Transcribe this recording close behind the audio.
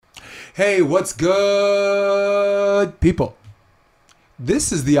Hey, what's good, people?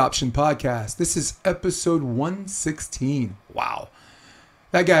 This is the Option Podcast. This is episode 116. Wow.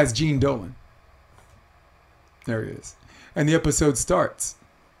 That guy's Gene Dolan. There he is. And the episode starts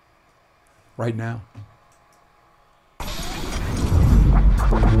right now.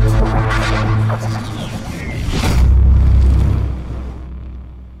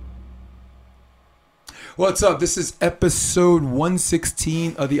 What's up? This is episode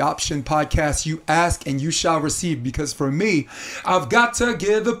 116 of the Option Podcast. You ask and you shall receive, because for me, I've got to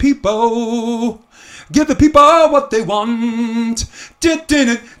give the people what they want.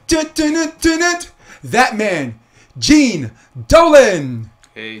 That man, Gene Dolan.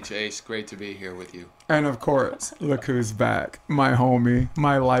 Hey, Chase. Great to be here with you. And of course, look who's back. My homie,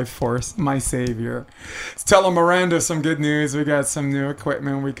 my life force, my savior. Let's tell Miranda some good news. We got some new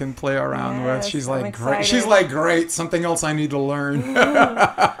equipment we can play around with. She's like, great. She's like, great. Something else I need to learn.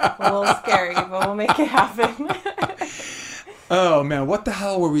 A little scary, but we'll make it happen. Oh, man. What the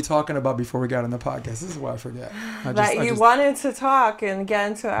hell were we talking about before we got on the podcast? This is what I forget. That you wanted to talk and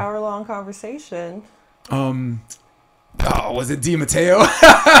get into an hour-long conversation. Oh, was it Di Matteo?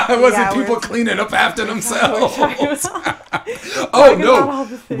 Was it people cleaning up after themselves? Oh, no.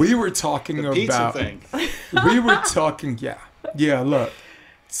 We were talking about... pizza thing. We were talking... Yeah, look.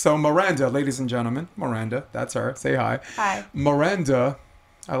 So Miranda, ladies and gentlemen. Miranda, that's her. Say hi. Hi. Miranda,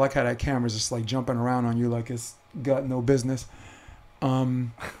 I like how that camera's just like jumping around on you like it's got no business. Yeah,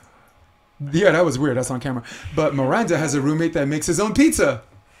 that was weird. That's on camera. But Miranda has a roommate that makes his own pizza.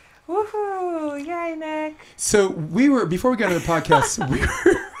 Woohoo! Yay, Nick. So before we got into the podcast, we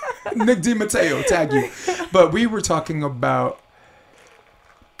were, Nick Di Matteo, tag you. But we were talking about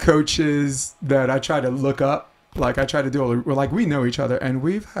coaches that I try to look up. Like I try to do, like we know each other, and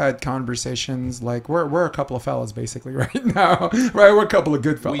we've had conversations. Like we're a couple of fellas basically right now, right? We're a couple of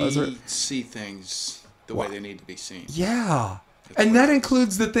good fellas. We see things the way they need to be seen. Yeah, and that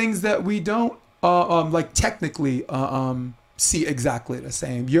includes the things that we don't like technically see exactly the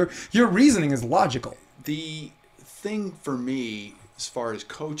same. Your reasoning is logical. The thing for me, as far as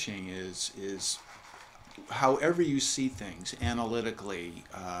coaching, is however you see things analytically.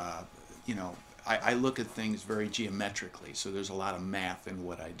 I look at things very geometrically, so there's a lot of math in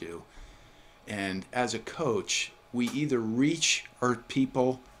what I do. And as a coach, we either reach our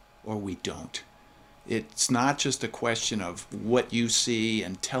people or we don't. It's not just a question of what you see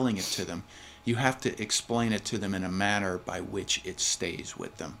and telling it to them. You have to explain it to them in a manner by which it stays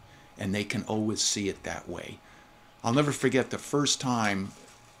with them, and they can always see it that way. I'll never forget the first time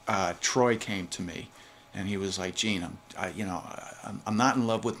Troy came to me, and he was like, "Gene, I'm not in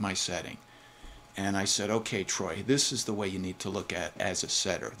love with my setting." And I said, "Okay, Troy, this is the way you need to look at as a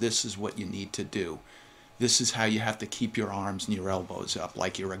setter. This is what you need to do. This is how you have to keep your arms and your elbows up,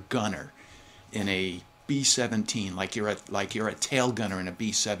 like you're a gunner in a B-17, like you're a tail gunner in a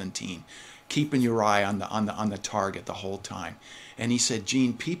B-17." Keeping your eye on the target the whole time. And he said,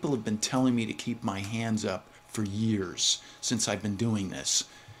 "Gene, people have been telling me to keep my hands up for years since I've been doing this."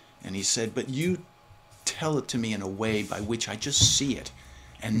 And he said, "But you tell it to me in a way by which I just see it.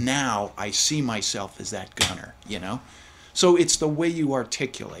 And now I see myself as that gunner, you know?" So it's the way you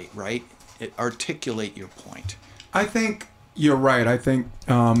articulate, right? Articulate your point. I think you're right. I think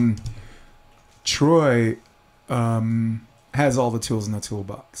Troy has all the tools in the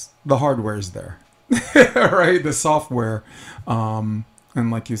toolbox. The hardware is there, right? The software, and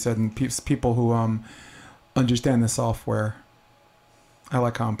like you said, and people who understand the software. I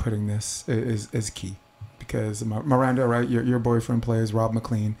like how I'm putting this is key, because Miranda, right? Your boyfriend plays Rob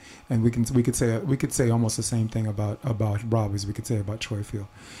McLean, and we could say almost the same thing about Rob as we could say about Troy Field.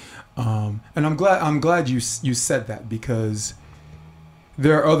 And I'm glad you said that, because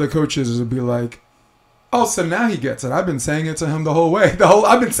there are other coaches who would be like, "Oh, so now he gets it. I've been saying it to him the whole way.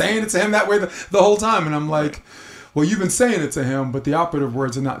 I've been saying it to him that way the whole time." And I'm like, "Well, you've been saying it to him, but the operative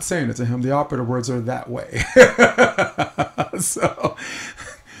words are not saying it to him. The operative words are that way." So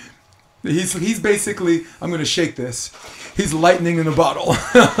he's basically, I'm going to shake this. He's lightning in a bottle.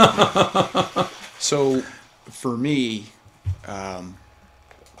 So for me,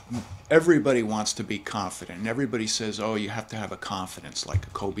 everybody wants to be confident, and everybody says, "Oh, you have to have a confidence like a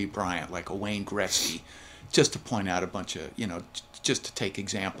Kobe Bryant, like a Wayne Gretzky," just to point out a bunch of, just to take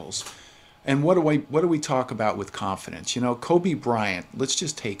examples. And what do we talk about with confidence? Kobe Bryant, let's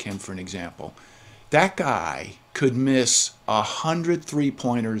just take him for an example. That guy could miss 100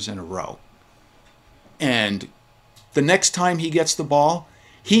 three-pointers in a row, and the next time he gets the ball,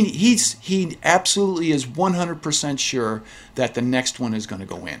 he absolutely is 100% sure that the next one is going to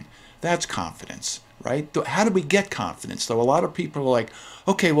go in. That's confidence. right? How do we get confidence? Though a lot of people are like,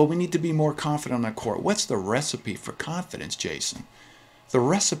 okay, well, we need to be more confident on the court. What's the recipe for confidence, Jason? The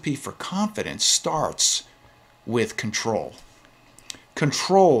recipe for confidence starts with control.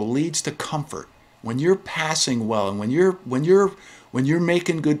 Control leads to comfort. When you're passing well and when you're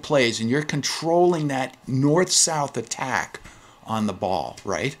making good plays and you're controlling that north-south attack on the ball,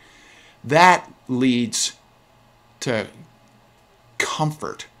 right? That leads to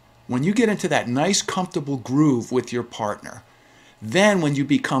comfort. When you get into that nice, comfortable groove with your partner, then when you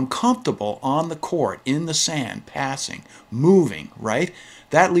become comfortable on the court, in the sand, passing, moving, right?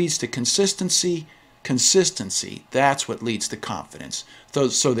 That leads to consistency. Consistency, that's what leads to confidence.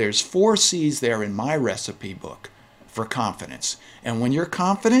 So there's 4 C's there in my recipe book for confidence. And when you're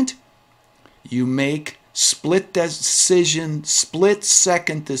confident, you make split-second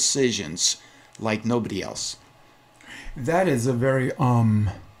decisions like nobody else. That is a very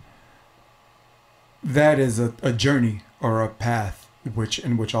that is a journey or a path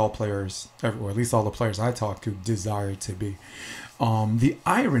in which all players, or at least all the players I talk to, desire to be. The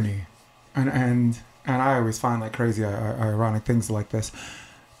irony, and I always find like crazy ironic things like this.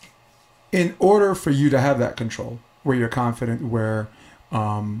 In order for you to have that control, where you're confident, where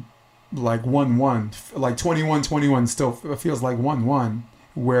like 1-1, like 21-21 still feels like 1-1,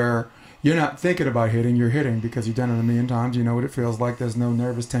 where you're not thinking about hitting, you're hitting because you've done it a million times. You know what it feels like. There's no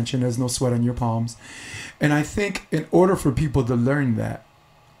nervous tension. There's no sweat on your palms. And I think in order for people to learn that,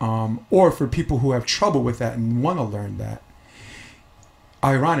 or for people who have trouble with that and want to learn that,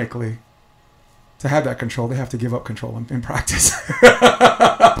 ironically, to have that control, they have to give up control in practice.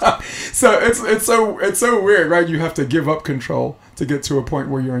 So it's so weird, right? You have to give up control to get to a point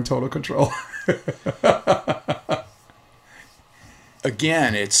where you're in total control.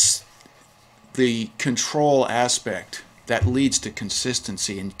 Again, it's the control aspect that leads to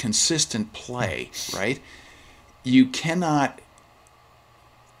consistency and consistent play, right? You cannot.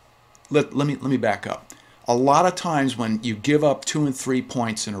 Let me back up. A lot of times when you give up 2 and 3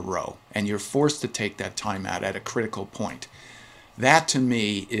 points in a row and you're forced to take that timeout at a critical point, that to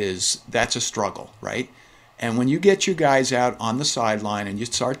me that's a struggle, right? And when you get your guys out on the sideline and you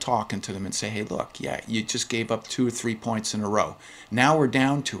start talking to them and say, hey, look, yeah, you just gave up 2 or 3 points in a row. Now we're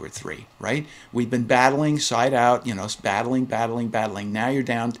down 2 or 3, right? We've been battling side out, battling. Now you're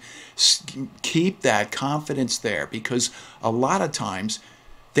down. Keep that confidence there, because a lot of times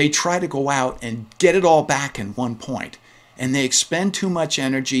they try to go out and get it all back in 1 point. And they expend too much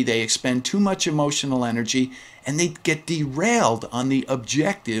energy, they expend too much emotional energy, and they get derailed on the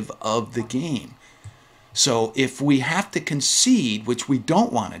objective of the game. So if we have to concede, which we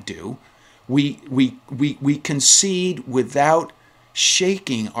don't want to do, we concede without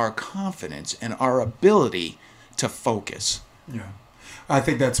shaking our confidence and our ability to focus. Yeah, I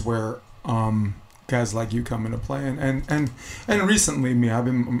think that's where guys like you come into play, and recently I've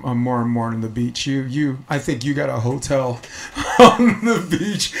been more and more on the beach. I think you got a hotel on the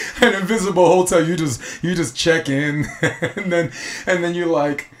beach, an invisible hotel. You just check in, and then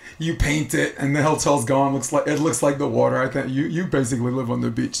you paint it, and the hotel's gone. It looks like the water. I think you basically live on the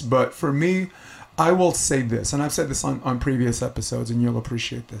beach. But for me, I will say this, and I've said this on previous episodes, and you'll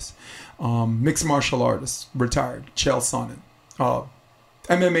appreciate this. Mixed martial artist, retired, Chael Sonnen,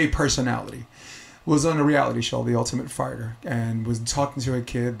 MMA personality, was on a reality show, The Ultimate Fighter, and was talking to a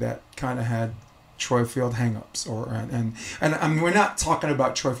kid that kind of had Troy Field hangups, and I mean, we're not talking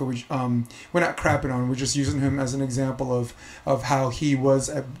about Troy Field. We're not crapping on him. We're just using him as an example of how he was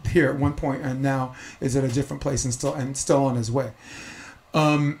here at one point and now is at a different place and still on his way.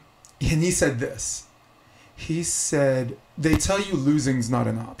 And he said this. He said, "They tell you losing's not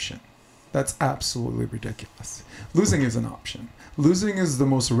an option. That's absolutely ridiculous. Losing is an option. Losing is the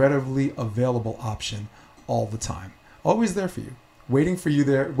most readily available option all the time. Always there for you. Waiting for you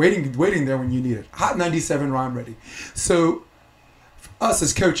there, waiting there when you need it. Hot 97 rhyme ready." So, us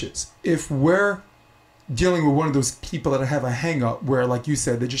as coaches, if we're dealing with one of those people that have a hang up where, like you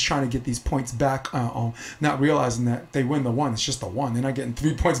said, they're just trying to get these points back, not realizing that they win the one, it's just a one. They're not getting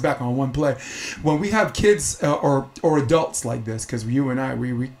 3 points back on one play. When we have kids or adults like this, because you and I,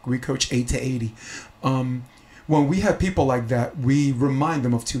 we coach 8 to 80. When we have people like that, we remind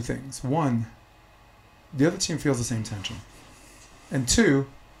them of 2 things. 1, the other team feels the same tension. And 2,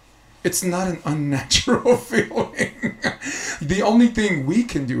 it's not an unnatural feeling. The only thing we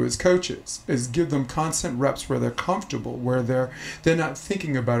can do as coaches is give them constant reps where they're comfortable, where they're not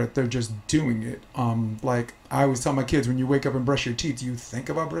thinking about it, they're just doing it. Like I always tell my kids, when you wake up and brush your teeth, do you think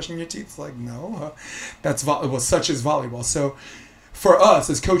about brushing your teeth? It's like, no, that's such as volleyball. So for us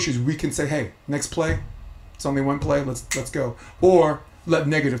as coaches, we can say, hey, next play, it's only one play, let's go. Or let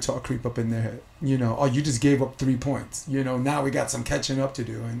negative talk creep up in their head. Oh, you just gave up 3 points. Now we got some catching up to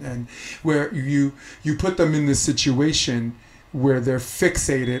do. And where you put them in this situation where they're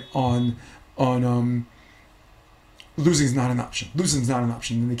fixated on losing's not an option. Losing's not an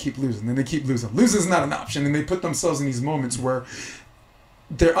option. And they keep losing. Then they keep losing. Losing's not an option. And they put themselves in these moments where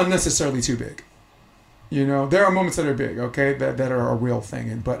they're unnecessarily too big. There are moments that are big, okay, that are a real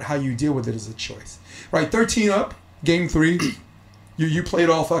thing. But how you deal with it is a choice. Right, 13 up, game 3. You played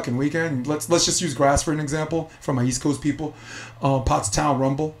all fucking weekend. Let's just use grass for an example from my East Coast people. Pottstown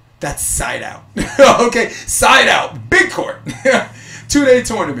Rumble. That's side out. Okay, side out. Big court. 2-day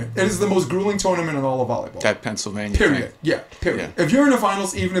tournament. It is the most grueling tournament in all of volleyball. That Pennsylvania Period. thing. Yeah, period. Yeah. If you're in the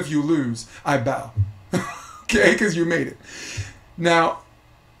finals, even if you lose, I bow. Okay, because you made it. Now,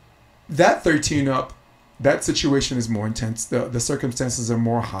 that 13 up, that situation is more intense. The circumstances are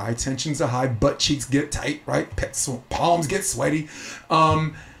more high. Tensions are high. Butt cheeks get tight, right? Palms get sweaty.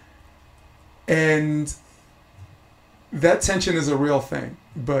 And that tension is a real thing.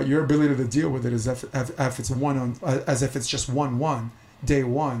 But your ability to deal with it is if it's as if it's just 1-1, day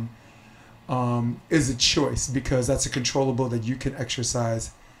one, is a choice, because that's a controllable that you can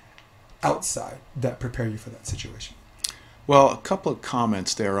exercise outside that prepare you for that situation. Well, a couple of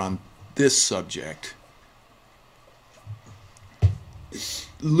comments there on this subject.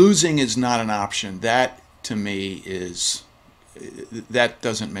 Losing is not an option. That, to me, that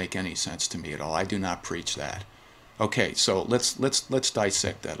doesn't make any sense to me at all. I do not preach that. Okay, so let's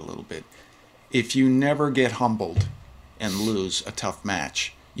dissect that a little bit. If you never get humbled and lose a tough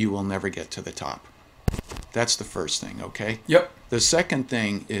match, you will never get to the top. That's the first thing, okay? Yep. The second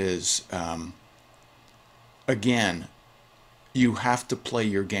thing is, again, you have to play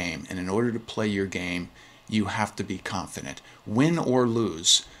your game. And in order to play your game, you have to be confident. Win or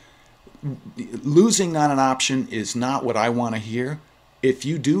lose. Losing not an option is not what I want to hear. If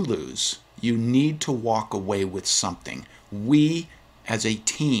you do lose, you need to walk away with something. We, as a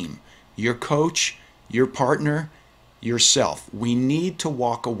team, your coach, your partner, yourself, we need to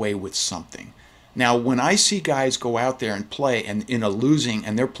walk away with something. Now, when I see guys go out there and play and in a losing,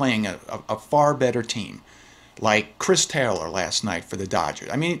 and they're playing a far better team, like Chris Tayler last night for the Dodgers.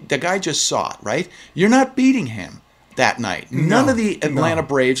 I mean, the guy just saw it, right? You're not beating him that night. None of the Atlanta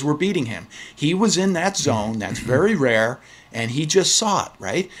Braves were beating him. He was in that zone. That's very rare, and he just saw it,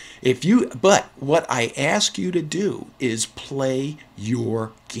 right? But what I ask you to do is play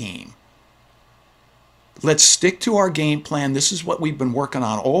your game. Let's stick to our game plan. This is what we've been working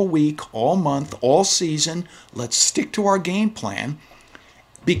on all week, all month, all season. Let's stick to our game plan,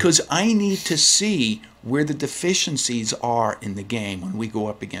 because I need to see where the deficiencies are in the game when we go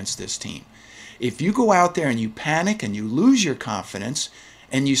up against this team. If you go out there and you panic and you lose your confidence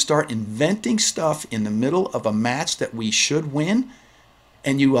and you start inventing stuff in the middle of a match that we should win,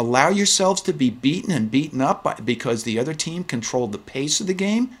 and you allow yourselves to be beaten and beaten up because the other team controlled the pace of the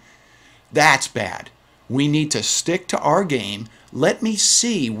game, that's bad. We need to stick to our game. Let me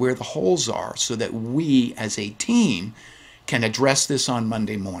see where the holes are so that we as a team can address this on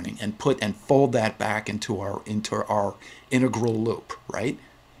Monday morning and fold that back into our integral loop, right?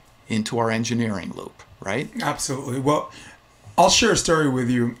 Into our engineering loop, right? Absolutely. Well, I'll share a story with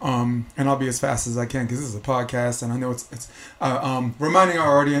you, and I'll be as fast as I can because this is a podcast, and I know it's reminding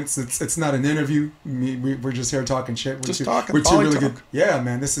our audience it's not an interview. We're just here talking shit. We're two really good. Yeah,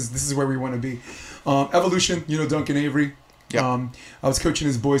 man. This is where we want to be. Evolution. Duncan Avery. Yep. I was coaching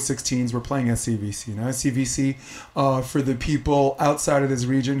his boys 16s. We're playing SCVC. Now SCVC, for the people outside of this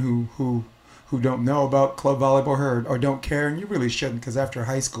region who don't know about club volleyball or don't care, and you really shouldn't, because after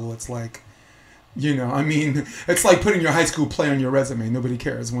high school, it's like, it's like putting your high school play on your resume. Nobody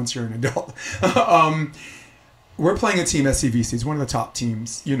cares once you're an adult. We're playing a team, SCVC. It's one of the top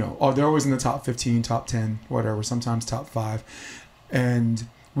teams. They're always in the top 15, top 10, whatever, sometimes top 5. And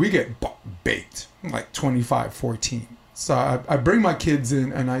we get baked, like 25-14. So I bring my kids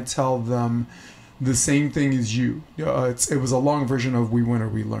in and I tell them the same thing as you. It was a long version of we win or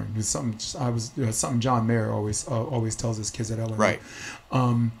we learn. It was something John Mayer always tells his kids at LA. Right.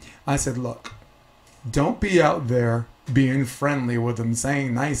 I said, look, don't be out there being friendly with them,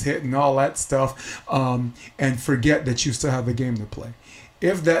 saying nice hit and all that stuff, and forget that you still have a game to play.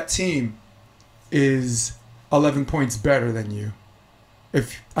 If that team is 11 points better than you,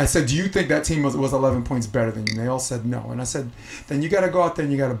 if I said, do you think that team was 11 points better than you? And they all said no. And I said, then you got to go out there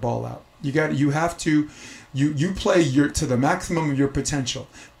and you got to ball out. You have to play to the maximum of your potential,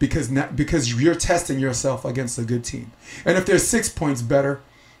 because you're testing yourself against a good team. And if they're 6 points better,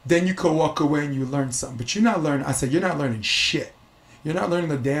 then you could walk away and you learn something. But you're not learning. I said, you're not learning shit. You're not learning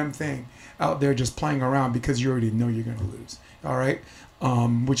the damn thing out there just playing around because you already know you're going to lose. All right.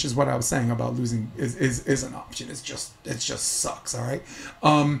 Which is what I was saying about losing is an option. It just sucks. All right.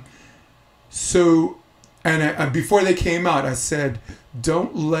 So, and before they came out, I said,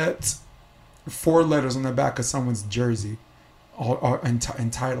 don't let 4 letters on the back of someone's jersey or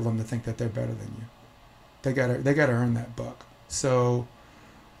entitle them to think that they're better than you. They gotta earn that buck. So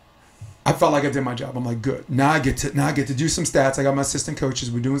I felt like I did my job. I'm like, good. Now I get to do some stats. I got my assistant coaches.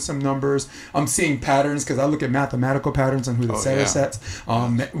 We're doing some numbers. I'm seeing patterns because I look at mathematical patterns on who the setter sets.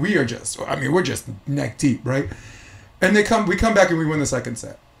 We're just neck deep, right? And we come back and we win the second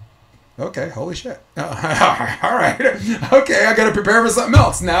set. Okay, holy shit. All right. Okay, I got to prepare for something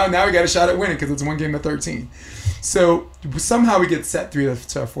else. Now we got a shot at winning because it's 1 game of 13. So somehow we get set 3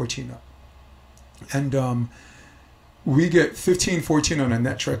 to 14 up. And we get 15-14 on a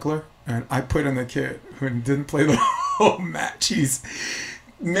net trickler. And I put in the kid who didn't play the whole match. He's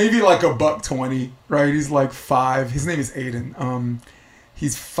maybe like $120, right? He's like 5. His name is Aiden.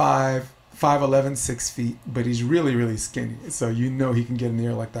 He's 5'11", 6 feet, but he's really, really skinny. So you know he can get in the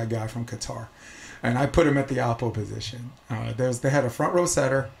air like that guy from Qatar. And I put him at the oppo position. They had a front row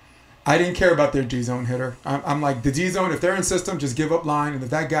setter. I didn't care about their D-zone hitter. I'm like, the D-zone, if they're in system, just give up line. And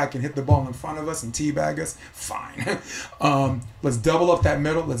if that guy can hit the ball in front of us and teabag us, fine. Let's double up that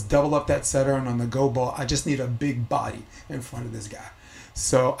middle. Let's double up that setter. And on the go ball, I just need a big body in front of this guy.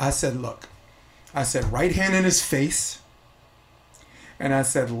 So I said, look. I said, right hand in his face. And I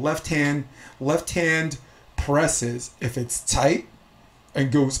said, left hand presses if it's tight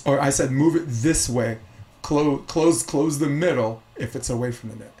and goes, or I said, move it this way. Close the middle if it's away from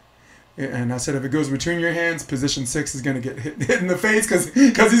the net. And I said, if it goes between your hands, position 6 is going to get hit in the face because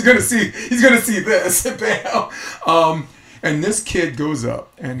he's going to see this. And this kid goes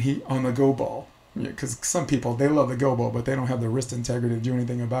up and he on the go ball, because some people, they love the go ball, but they don't have the wrist integrity to do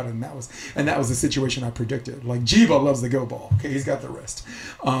anything about it. And that was the situation I predicted. Like Jiba loves the go ball. Okay, he's got the wrist.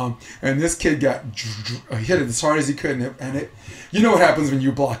 And this kid hit it as hard as he could, and it you know what happens when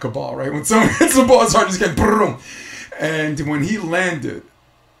you block a ball, right? When someone hits the ball as hard as you can, boom. And when he landed,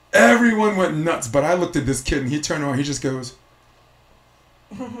 everyone went nuts, but I looked at this kid and he turned around. He just goes,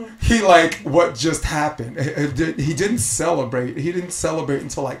 he like, what just happened? He didn't celebrate. He didn't celebrate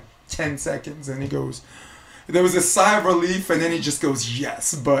until like 10 seconds. And he goes, there was a sigh of relief, and then he just goes,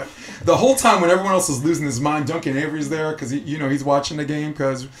 yes. But the whole time when everyone else was losing his mind, Duncan Avery's there because he's watching the game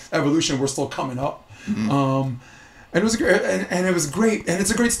because Evolution, we're still coming up. Mm-hmm. And it was great, and it was great, and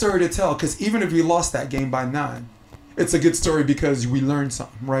it's a great story to tell because even if we lost that game by 9. It's a good story because we learned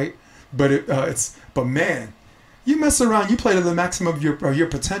something, right? But but man, you mess around, you play to the maximum of your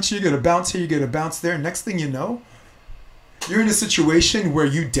potential. You get a bounce here, you get a bounce there. Next thing you know, you're in a situation where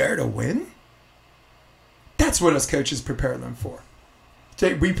you dare to win. That's what us coaches prepare them for.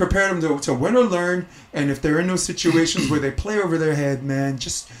 We prepare them to win or learn, and if they're in those situations where they play over their head, man,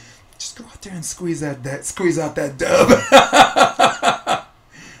 just go out there and squeeze out that dub.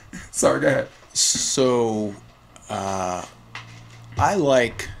 Sorry, go ahead. So. I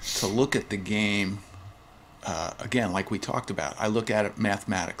like to look at the game, again, like we talked about. I look at it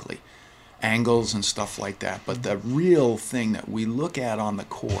mathematically, angles and stuff like that. But the real thing that we look at on the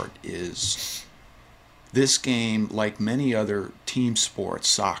court is this game, like many other team sports,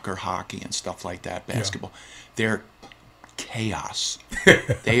 soccer, hockey, and stuff like that, basketball, they're chaos.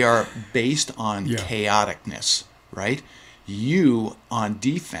 They are based on chaoticness, right? You, on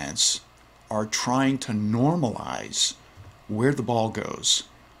defense, are trying to normalize where the ball goes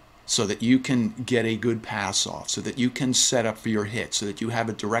so that you can get a good pass off, so that you can set up for your hit, so that you have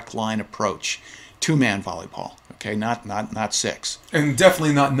a direct line approach. 2-man volleyball, okay? Not 6. And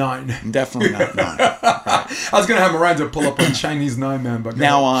definitely not 9. Definitely not 9. Right. I was going to have Miranda pull up a Chinese 9-man. But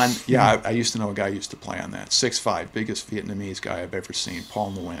now I used to know a guy who used to play on that. 6'5", biggest Vietnamese guy I've ever seen.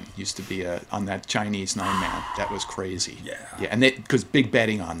 Paul Nguyen used to be on that Chinese 9-man. That was crazy. Yeah, and because big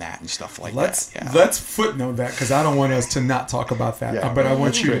betting on that and stuff like that. Yeah. Let's footnote that because I don't want us to not talk about that. But I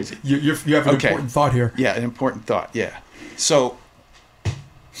want you to, you have an important thought here. Yeah, an important thought, yeah. So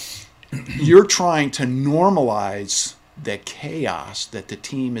you're trying to normalize the chaos that the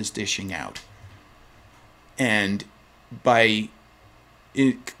team is dishing out. And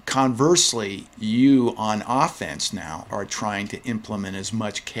conversely, you on offense now are trying to implement as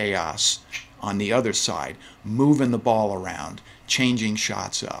much chaos on the other side, moving the ball around, changing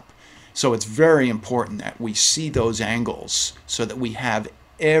shots up. So it's very important that we see those angles so that we have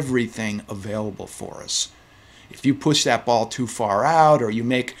everything available for us. If you push that ball too far out or you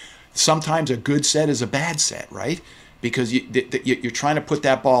make... Sometimes a good set is a bad set, right? because you're trying to put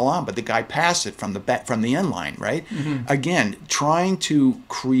that ball on, but the guy passed it from the end line, right? Again, trying to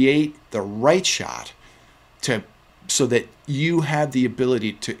create the right shot so that you have the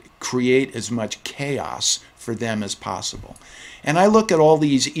ability to create as much chaos for them as possible. And I look at all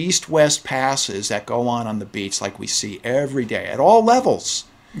these east-west passes that go on the beach like we see every day at all levels.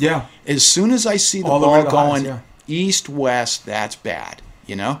 Yeah. As soon as I see the All ball the going highs, east-west, that's bad.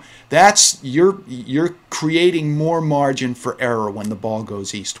 That's you're creating more margin for error when the ball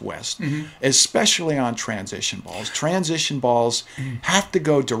goes east-west, especially on transition balls. Transition balls have to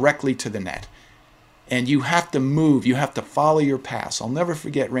go directly to the net. And you have to move. You have to follow your pass. I'll never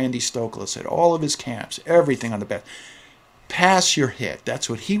forget Randy Stokely at all of his camps, everything on the bat. Pass your hit. That's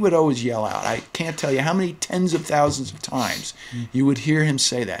what he would always yell out. I can't tell you how many tens of thousands of times you would hear him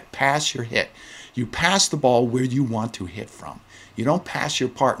say that. Pass your hit. You pass the ball where you want to hit from. You don't pass your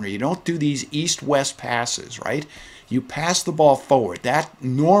partner. You don't do these east-west passes, right? You pass the ball forward. That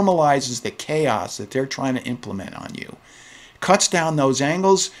normalizes the chaos that they're trying to implement on you. Cuts down those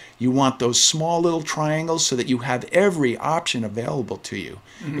angles. You want those small little triangles so that you have every option available to you.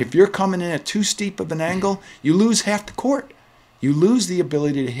 If you're coming in at too steep of an angle, you lose half the court. You lose the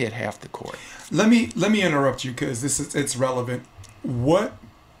ability to hit half the court. Let me interrupt you because it's relevant. What,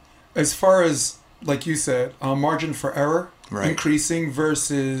 as far as like you said, margin for error increasing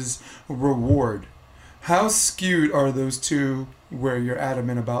versus reward, how skewed are those two? Where you're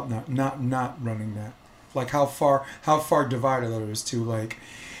adamant about not running that? Like how far divided are those two? Like,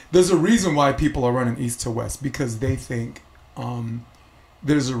 there's a reason why people are running east to west, because they think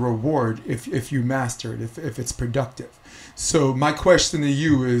there's a reward if you master it, if it's productive. So my question to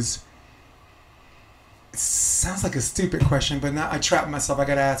you is, it sounds like a stupid question, but now I trapped myself. I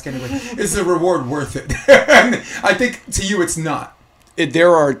got to ask anyway. Is the reward worth it? I think to you it's not.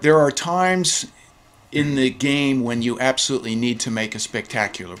 There are times in the game when you absolutely need to make a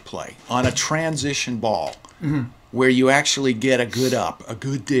spectacular play on a transition ball, where you actually get a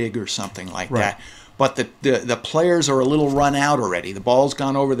good dig or something like that. But the players are a little run out already. The ball's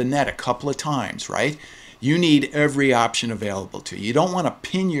gone over the net a couple of times, right? You need every option available to you. You don't want to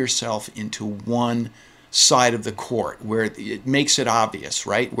pin yourself into one side of the court where it makes it obvious,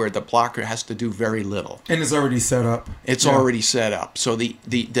 right? Where the blocker has to do very little. And it's already set up. It's already set up. So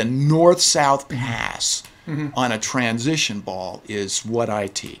the north-south pass on a transition ball is what I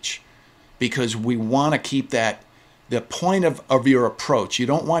teach, because we want to keep that the point of your approach. You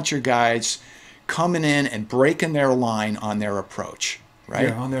don't want your guys coming in and breaking their line on their approach, right?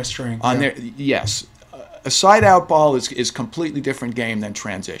 Yeah, on their string. Yes. A side-out ball is completely different game than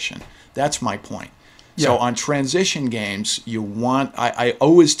transition. That's my point. Yeah. So on transition games, I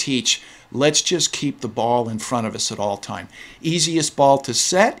always teach, let's just keep the ball in front of us at all time. Easiest ball to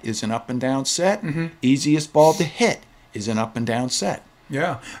set is an up and down set. Easiest ball to hit is an up and down set.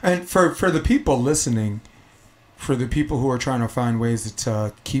 Yeah. And for the people listening, for the people who are trying to find ways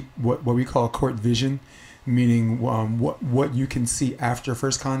to keep what we call court vision, meaning what you can see after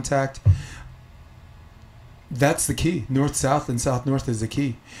first contact, that's the key. North-south and south-north is the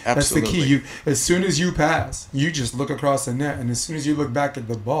key. Absolutely. That's the key. As soon as you pass, you just look across the net, and as soon as you look back at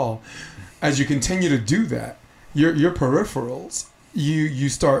the ball, as you continue to do that, your peripherals, you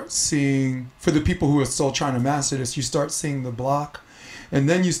start seeing, for the people who are still trying to master this, you start seeing the block, and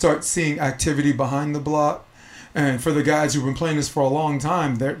then you start seeing activity behind the block. And for the guys who've been playing this for a long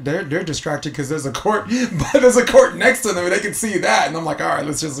time, they're distracted because there's a court, but there's a court next to them, and they can see that. And I'm like, all right,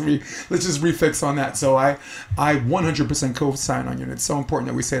 let's just refix on that. So I 100% co-sign on you. And it's so important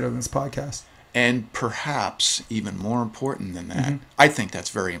that we say it on this podcast. And perhaps even more important than that, I think that's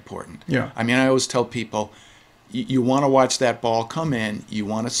very important. Yeah. I mean, I always tell people, you want to watch that ball come in. You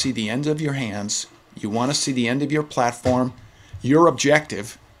want to see the ends of your hands. You want to see the end of your platform, your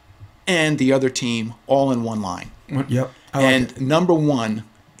objective, and the other team all in one line. Yep. Number one,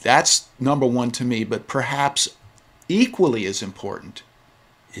 that's number one to me, but perhaps equally as important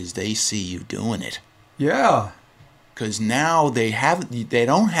is they see you doing it. Yeah. Because now they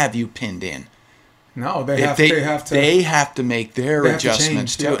don't have you pinned in. No, they have to make their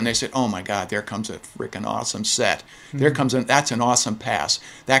adjustments too. Yep. And they said, "Oh my God, there comes a freaking awesome set. That's an awesome pass.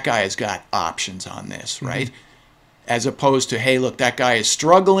 That guy has got options on this, right?" As opposed to, hey, look, that guy is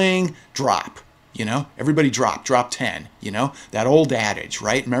struggling, drop. Everybody drop 10. That old adage,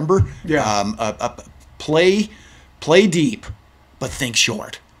 right? Remember? Yeah. Play deep, but think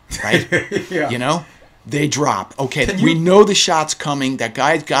short, right? Yeah. They drop. Okay, we know the shot's coming. That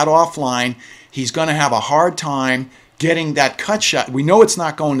guy's got offline. He's going to have a hard time getting that cut shot. We know it's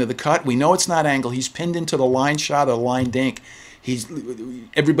not going to the cut. We know it's not angle. He's pinned into the line shot or the line dink.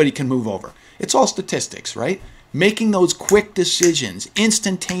 Everybody can move over. It's all statistics, right? Making those quick decisions,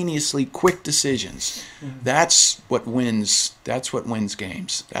 instantaneously quick decisions. That's what wins. That's what wins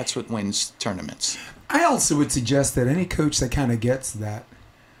games. That's what wins tournaments. I also would suggest that any coach that kind of gets that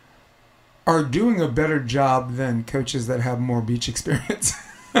are doing a better job than coaches that have more beach experience.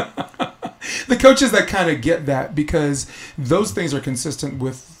 The coaches that kind of get that, because those things are consistent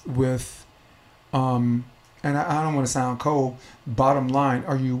with and I don't want to sound cold. Bottom line,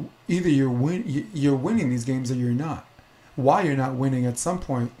 are you either you're winning these games or you're not. Why you're not winning at some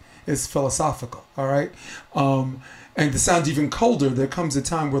point is philosophical. All right, and to sound even colder, there comes a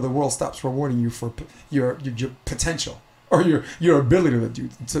time where the world stops rewarding you for your potential or your ability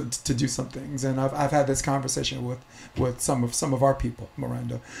to do some things. And I've had this conversation with some of our people,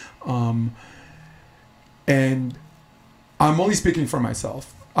 Miranda, and I'm only speaking for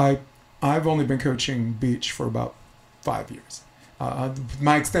myself. I've only been coaching beach for about 5 years.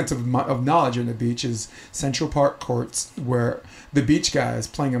 My extent of knowledge in the beach is Central Park courts, where the beach guys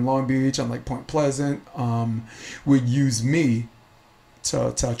playing in Long Beach on like Point Pleasant would use me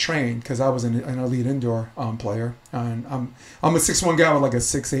to train, because I was an elite indoor player, and I'm a 6'1" guy with like a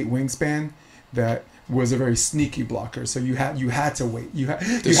 6'8" wingspan that was a very sneaky blocker. So you had to wait. You had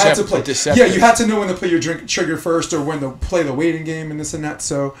to play. Deceptive. Yeah, you had to know when to play your trigger first or when to play the waiting game and this and that.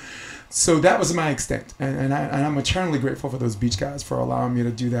 So that was my extent, and I'm eternally grateful for those beach guys for allowing me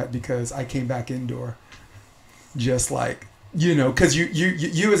to do that, because I came back indoor, just like, because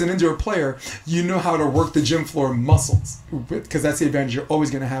you as an indoor player, you know how to work the gym floor muscles, because that's the advantage you're always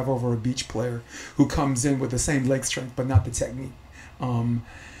going to have over a beach player who comes in with the same leg strength but not the technique.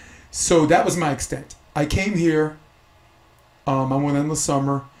 So that was my extent. I came here. I went in the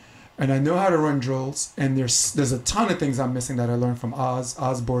summer. And I know how to run drills, and there's a ton of things I'm missing that I learned from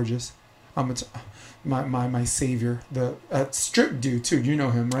Oz Borges. My savior, the strict dude too. You know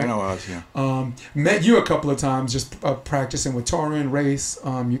him, right? I know Oz, yeah. Met you a couple of times just practicing with Torin Race.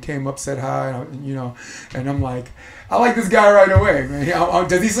 You came up, said hi, and I'm like, I like this guy right away, man.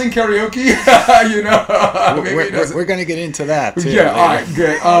 Does he sing karaoke? We're going to get into that too. Yeah, all right,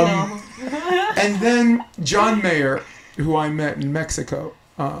 good. And then John Mayer, who I met in Mexico.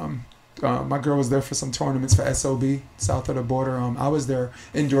 My girl was there for some tournaments for SOB, south of the border. I was there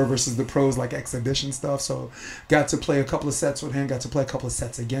indoor versus the pros, like exhibition stuff. So got to play a couple of sets with him, got to play a couple of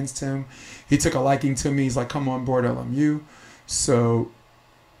sets against him. He took a liking to me. He's like, come on board LMU. So,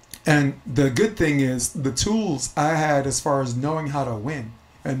 and the good thing is the tools I had as far as knowing how to win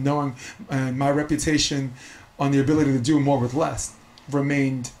and my reputation on the ability to do more with less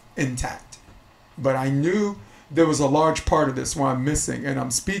remained intact. But I knew there was a large part of this where I'm missing, and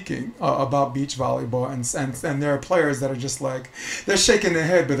I'm speaking about beach volleyball, and there are players that are just like, they're shaking their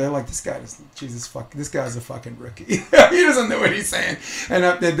head, but they're like, this guy's a fucking rookie. He doesn't know what he's saying. And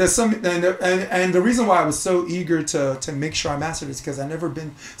there's and the reason why I was so eager to make sure I mastered it is because I've never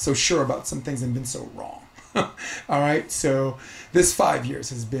been so sure about some things and been so wrong. All right, so this 5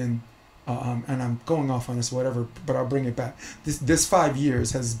 years has been. And I'm going off on this, whatever, but I'll bring it back. This 5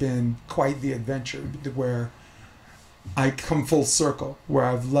 years has been quite the adventure, where I come full circle, where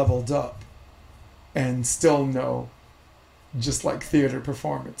I've leveled up and still know, just like theater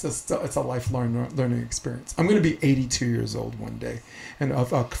performance, it's a lifelong learning experience. I'm going to be 82 years old one day in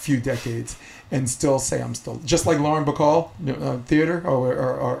a few decades and still say I'm still, just like Lauren Bacall, theater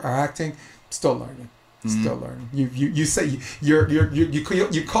or acting, still learning. Still learning. You say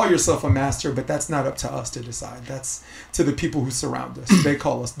you call yourself a master, but that's not up to us to decide. That's to the people who surround us. They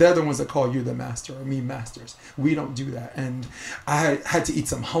call us. They're the ones that call you the master or me masters. We don't do that. And I had to eat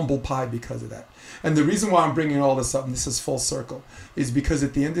some humble pie because of that. And the reason why I'm bringing all this up, and this is full circle, is because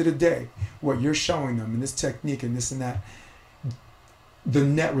at the end of the day, what you're showing them and this technique and this and that, the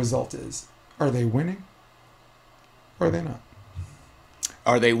net result is, are they winning or are they not?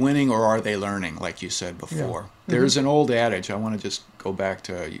 Are they winning or are they learning, like you said before? Yeah. There's an old adage. I want to just go back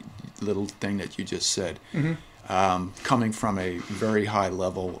to a little thing that you just said. Coming from a very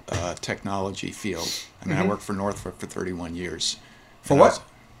high-level technology field. I mean, I worked for Northrop for 31 years. For what?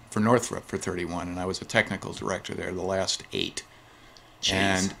 For Northrop for 31, and I was a technical director there the last 8. Jeez.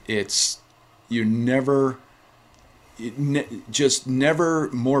 And just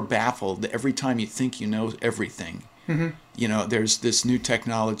never more baffled every time you think you know everything. There's this new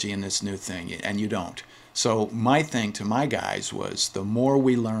technology and this new thing, and you don't. So my thing to my guys was, the more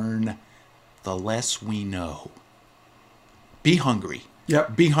we learn, the less we know. Be hungry.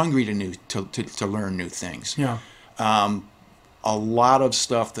 Yep. Be hungry to learn new things. Yeah. A lot of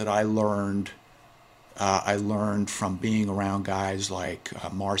stuff that I learned from being around guys like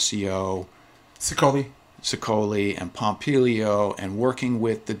Marcio, Sicoli, and Pompilio, and working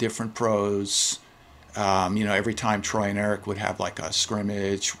with the different pros. Every time Troy and Eric would have like a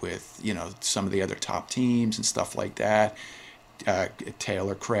scrimmage with, some of the other top teams and stuff like that.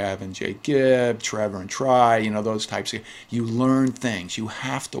 Taylor, Crab, and Jake Gibb, Trevor and Try, those types of, you learn things. You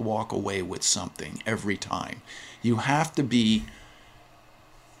have to walk away with something every time. You have to be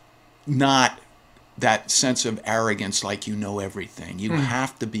not that sense of arrogance like you know everything. You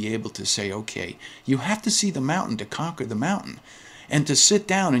have to be able to say, okay, you have to see the mountain to conquer the mountain. And to sit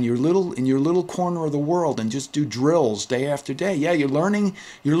down in your little corner of the world and just do drills day after day. Yeah, you're learning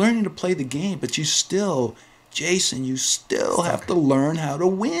to play the game, but you still, Jason, you still have to learn how to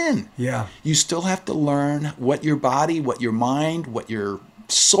win. Yeah. You still have to learn what your body, what your mind, what your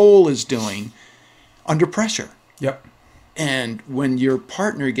soul is doing under pressure. Yep. And when your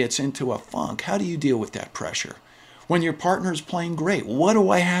partner gets into a funk, how do you deal with that pressure? When your partner is playing great, what do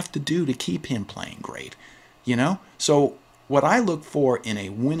I have to do to keep him playing great? So what I look for in a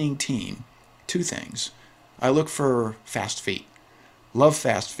winning team, two things. I look for fast feet. Love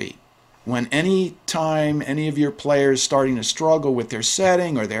fast feet. When any time any of your players starting to struggle with their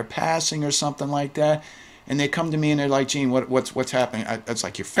setting or their passing or something like that, and they come to me and they're like, Gene, what's happening? It's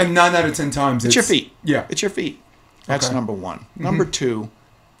like your feet. And 9 out of 10 times it's your feet. Yeah. It's your feet. That's okay. Number one. Number two,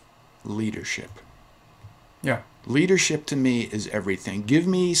 leadership. Yeah. Leadership to me is everything. Give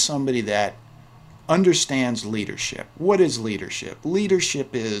me somebody that understands leadership. What is leadership? Leadership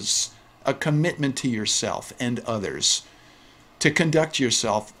is a commitment to yourself and others to conduct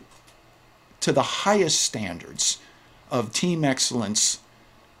yourself to the highest standards of team excellence,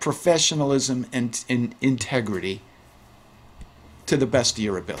 professionalism, and integrity to the best of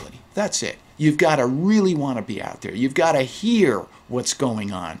your ability. That's it. You've got to really want to be out there. You've got to hear what's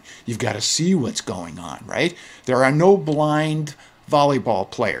going on. You've got to see what's going on, right? There are no blind volleyball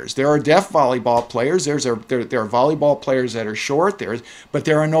players. There are deaf volleyball players. There are volleyball players that are short. But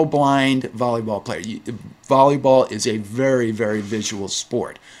there are no blind volleyball players. Volleyball is a very, very visual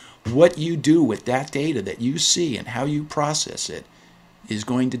sport. What you do with that data that you see and how you process it is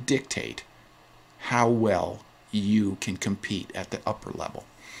going to dictate how well you can compete at the upper level.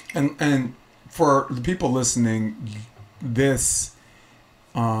 And for the people listening, this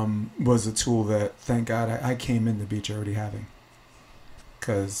was a tool that, thank God, I came in the beach already having.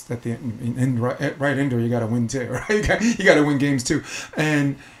 Because at the end, right indoor, you got to win too, right? You got to win games too.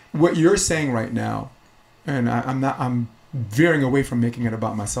 And what you're saying right now, and I'm veering away from making it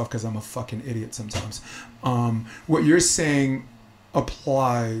about myself because I'm a fucking idiot sometimes. What you're saying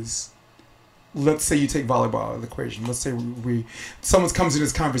applies. Let's say you take volleyball out of the equation. Let's say someone comes in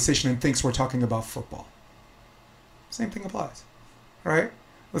this conversation and thinks we're talking about football. Same thing applies, right?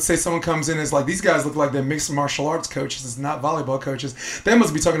 Let's say someone comes in and is like, these guys look like they're mixed martial arts coaches. It's not volleyball coaches. They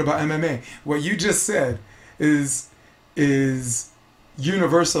must be talking about MMA. What you just said is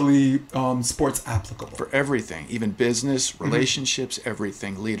universally sports applicable. For everything, even business, relationships,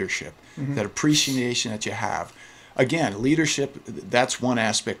 everything, leadership, that appreciation that you have. Again, leadership, that's one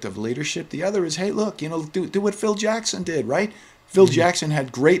aspect of leadership. The other is, hey, look, do what Phil Jackson did, right? Phil Jackson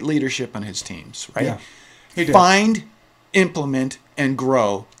had great leadership on his teams, right? Yeah, he did. Find, implement, and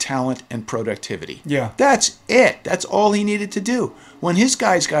grow talent and productivity. Yeah. That's it. That's all he needed to do. When his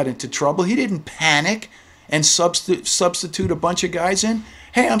guys got into trouble, he didn't panic and substitute a bunch of guys in.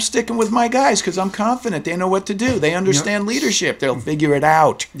 Hey, I'm sticking with my guys because I'm confident they know what to do. They understand leadership. They'll figure it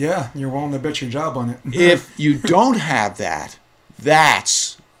out. Yeah, you're willing to bet your job on it. If you don't have that,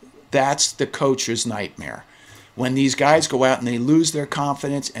 that's the coach's nightmare. When these guys go out and they lose their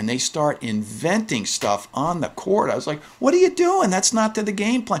confidence and they start inventing stuff on the court, I was like, what are you doing? That's not to the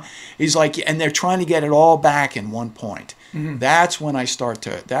game plan. He's like, and they're trying to get it all back in one point. That's when I start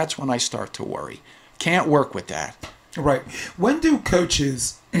to worry. Can't work with that. Right. When do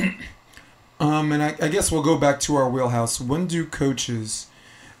coaches, and I guess we'll go back to our wheelhouse. When do coaches,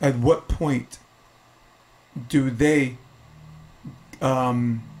 at what point do they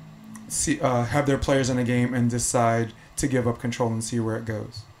have their players in a game and decide to give up control and see where it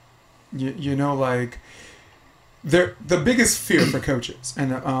goes? The biggest fear for coaches,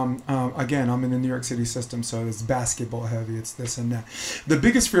 and again, I'm in the New York City system, so it's basketball heavy, it's this and that. The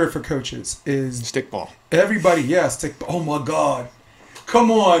biggest fear for coaches is stickball. Everybody, stickball. Oh my God, come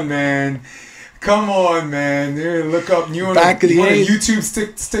on, man. Here, look up. You want to YouTube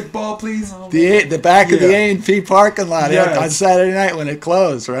stickball, please? The back of the A&P parking lot on Saturday night when it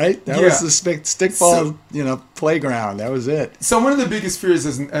closed, right? That was the stickball, playground. That was it. So one of the biggest fears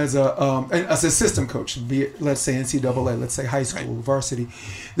as a system coach, be it, let's say NCAA, let's say high school, varsity,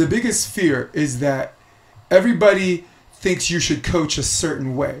 the biggest fear is that everybody thinks you should coach a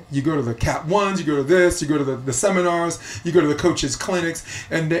certain way. You go to the Cap 1s, you go to this, you go to the seminars, you go to the coaches' clinics,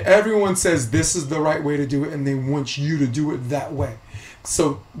 and everyone says this is the right way to do it, and they want you to do it that way.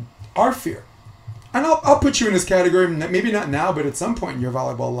 So our fear, and I'll put you in this category, maybe not now, but at some point in your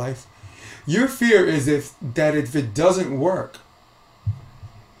volleyball life, your fear is if it doesn't work,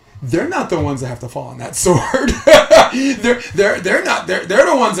 they're not the ones that have to fall on that sword. they're not. They're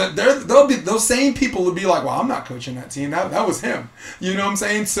the ones that they'll be, those same people will be like, well, I'm not coaching that team. That was him. You know what I'm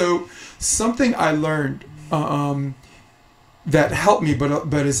saying? So something I learned that helped me,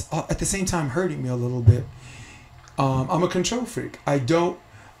 but is at the same time hurting me a little bit. I'm a control freak.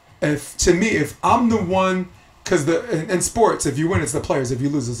 If I'm the one, because in sports, if you win, it's the players. If you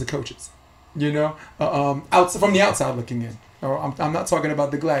lose, it's the coaches. You know, from the outside looking in. Or I'm not talking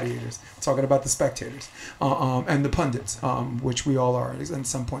about the gladiators. I'm talking about the spectators and the pundits, which we all are at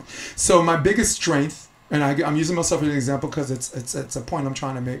some point. So my biggest strength, and I'm using myself as an example because it's a point I'm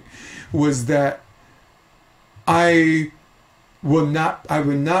trying to make, was that I would not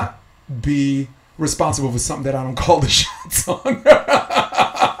be responsible for something that I don't call the shots on.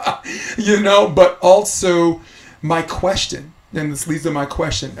 You know, but also my question, and this leads to my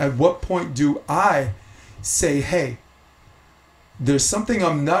question: at what point do I say, hey, there's something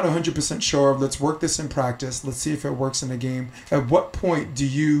I'm not 100% sure of. Let's work this in practice. Let's see if it works in a game. At what point do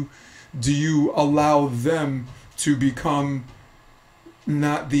you allow them to become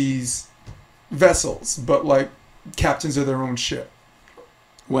not these vessels, but like captains of their own ship?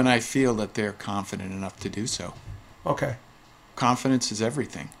 When I feel that they're confident enough to do so. Okay. Confidence is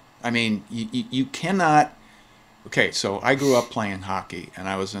everything. I mean, you cannot... Okay, so I grew up playing hockey, and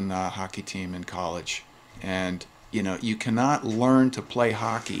I was in the hockey team in college. And, you know, you cannot learn to play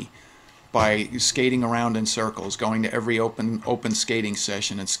hockey by skating around in circles, going to every open skating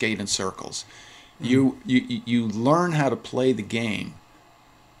session and skate in circles. You learn how to play the game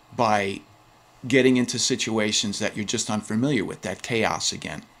by getting into situations that you're just unfamiliar with, that chaos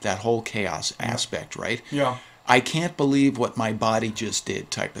again, that whole chaos aspect, right? Yeah. I can't believe what my body just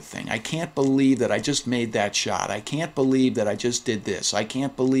did type of thing. I can't believe that I just made that shot. I can't believe that I just did this. I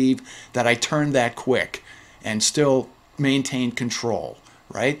can't believe that I turned that quick and still maintain control,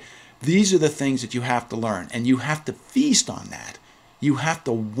 right? These are the things that you have to learn, and you have to feast on that. You have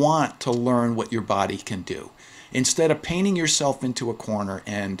to want to learn what your body can do instead of painting yourself into a corner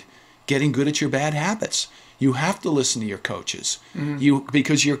and getting good at your bad habits. You have to listen to your coaches.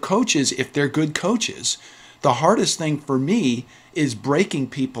 Because your coaches, if they're good coaches, the hardest thing for me is breaking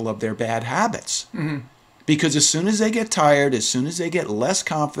people of their bad habits. Because as soon as they get tired, as soon as they get less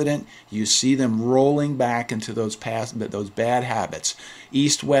confident, you see them rolling back into those bad habits.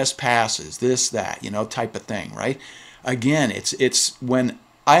 East-west passes, this, that, type of thing, right? Again, it's when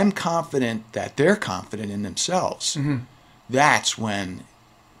I'm confident that they're confident in themselves, that's when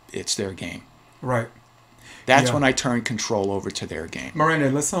it's their game. Right. That's when I turn control over to their game.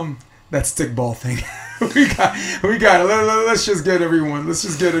 Miranda, let's that stickball thing. we got it. Let's just get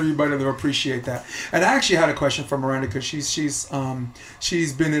everybody to appreciate that. And I actually had a question for Miranda because she's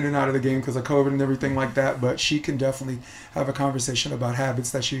been in and out of the game because of COVID and everything like that. But she can definitely have a conversation about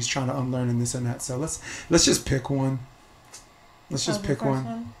habits that she's trying to unlearn and this and that. So let's just pick one. Let's just pick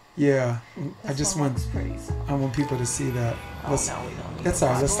one. Yeah, I want people to see that. No, we don't need That's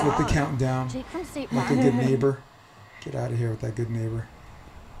all right. Let's let the countdown. Like a good neighbor. Get out of here with that good neighbor.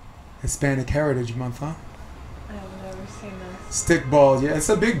 Hispanic Heritage Month, huh? I've never seen this. Stickball, yeah, it's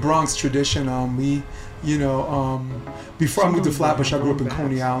a big Bronx tradition. Before I moved to Flatbush, I grew up in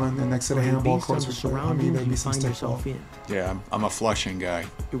Coney Island, and next to the handball courts, there'd be some stickball. Yeah, I'm a Flushing guy.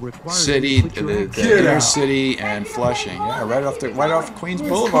 City, the inner city, and Flushing. Yeah, right off Queens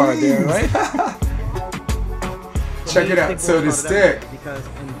Boulevard there, right? Check it out. So the stick,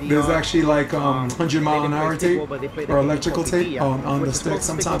 there's actually like 100-mile-an-hour tape or electrical tape on the stick.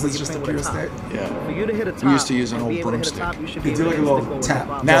 Sometimes it's just a pure stick. Yeah. We used to use an old broomstick. You do like a little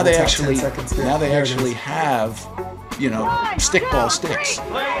tap. Now they actually have, stickball sticks.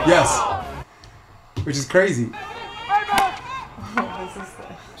 Yes. Which is crazy.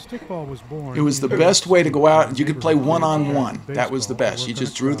 Stickball was born. It was the best way to go out. You could play one-on-one. That was the best. You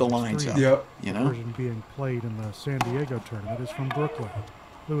just drew the lines up. Yep. The version being played in the San Diego tournament is from Brooklyn.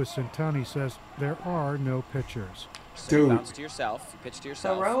 Louis Centani says there are no pitchers. So you bounce to yourself, you pitch to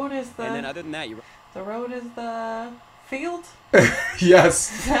yourself. The road is and then other than that, the road is the field.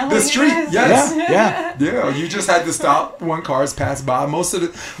 Yes. The street. Yes. Yeah. You just had to stop when cars passed by. Most of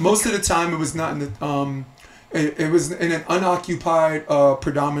the time, it was not in the It was in an unoccupied,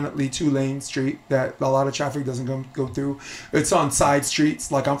 predominantly 2-lane street that a lot of traffic doesn't go through. It's on side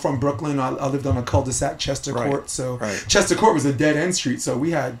streets. Like, I'm from Brooklyn. I lived on a cul-de-sac, Chester Court. So Chester Court was a dead end street. So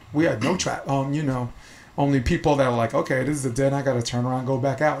we had no traffic. Only people that are like, okay, this is a dead. I got to turn around, go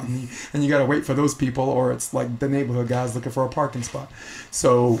back out, and you got to wait for those people, or it's like the neighborhood guys looking for a parking spot.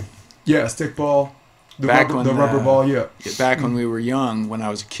 So yeah, stickball. The rubber ball, yeah. Back when we were young, when I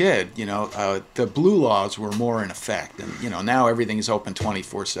was a kid, the blue laws were more in effect. And, now everything is open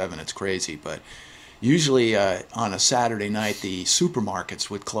 24/7. It's crazy. But usually on a Saturday night, the supermarkets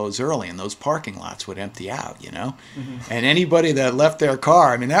would close early and those parking lots would empty out, And anybody that left their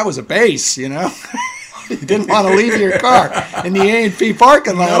car, that was a base, You didn't want to leave your car in the A&P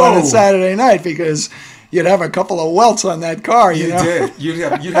parking lot on a Saturday night because you'd have a couple of welts on that car. You did. You'd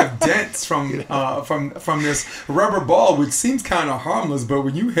have dents from this rubber ball, which seems kind of harmless, but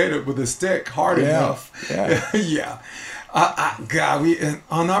when you hit it with a stick hard enough, yeah. God,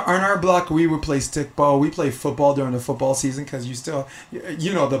 on our block we would play stickball. We play football during the football season because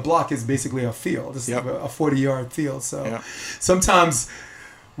the block is basically a field. It's a 40-yard field. So sometimes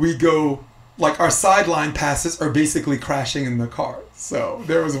we go. Like, our sideline passes are basically crashing in the car. So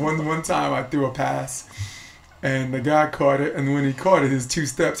there was one time I threw a pass, and the guy caught it. And when he caught it, his 2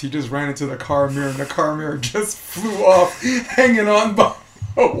 steps, he just ran into the car mirror, and the car mirror just flew off, hanging on by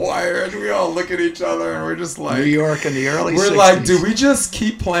a wire. And we all look at each other, and we're just like, New York in the early 60s. We're like, do we just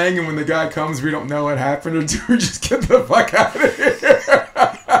keep playing, and when the guy comes, we don't know what happened, or do we just get the fuck out of here?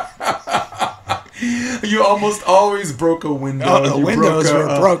 You almost always broke a window. The windows were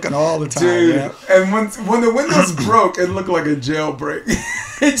broken all the time. Dude, yeah. And when the windows broke, it looked like a jailbreak.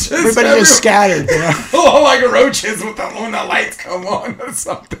 Everybody just scattered. Oh, like roaches when the lights come on or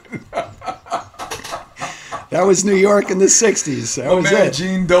something. That was New York in the 60s. That was it.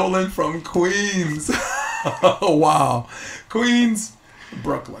 Gene Dolan from Queens. Wow. Queens,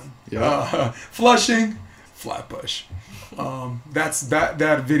 Brooklyn. Yeah. Flushing, Flatbush.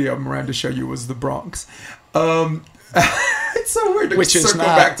 That video Miranda showed you was the Bronx. It's so weird to circle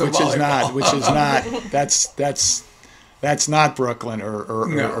back to volleyball. Which is not. That's not Brooklyn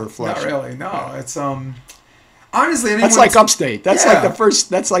or Flushing. Not really. No, it's honestly. That's like upstate. That's like the first.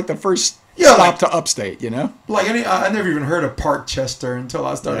 That's like the first stop to upstate. Like I never even heard of Park Chester until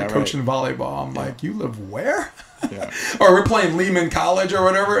I started coaching volleyball. I'm like, you live where? Yeah. Or we're playing Lehman College or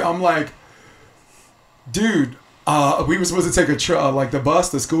whatever. I'm like, dude. We were supposed to take the bus,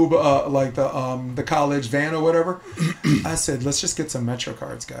 the school, the college van or whatever. I said, let's just get some Metro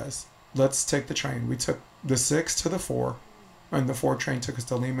cards, guys. Let's take the train. We took the 6 to the 4, and the 4 train took us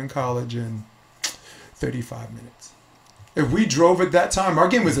to Lehman College in 35 minutes. If we drove at that time, our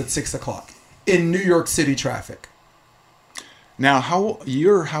game was at 6 o'clock in New York City traffic. Now,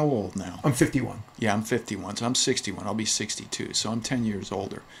 you're how old now? I'm 51. Yeah, I'm 51, so I'm 61. I'll be 62, so I'm 10 years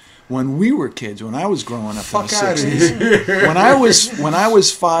older. When we were kids, when I was growing up in the 60s, when I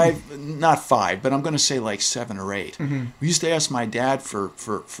was 5, not 5, but I'm going to say like 7 or 8, we used to ask my dad for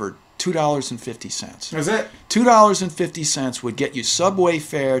 $2.50. That's it. $2.50 would get you subway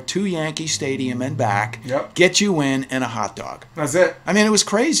fare to Yankee Stadium and back, get you in, and a hot dog. That's it. It was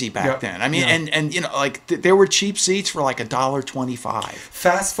crazy back then. And there were cheap seats for like $1.25.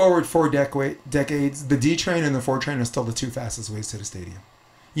 Fast forward 4 decades, the D train and the 4 train are still the 2 fastest ways to the stadium.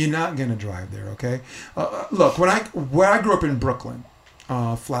 You're not gonna drive there, okay? Look, where I grew up in Brooklyn,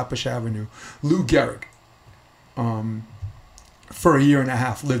 Flatbush Avenue, Lou Gehrig, for a year and a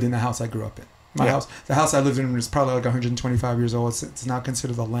half lived in the house I grew up in. The house I lived in is probably like 125 years old. It's not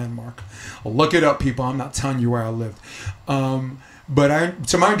considered a landmark. Look it up, people. I'm not telling you where I lived. But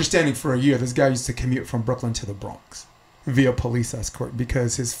to my understanding, for a year, this guy used to commute from Brooklyn to the Bronx via police escort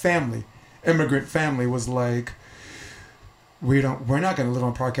because his family, immigrant family, was like, we're not going to live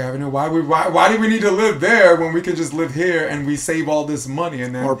on Park Avenue. Why do we need to live there when we can just live here and we save all this money?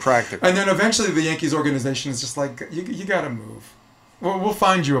 And then more practical. And then eventually the Yankees organization is just like, you got to move. We'll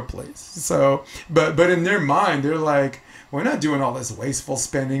find you a place. So, but in their mind, they're like, we're not doing all this wasteful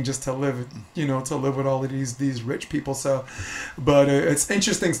spending just to live, to live with all of these rich people. So, but it's an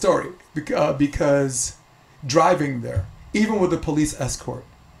interesting story because driving there, even with the police escort,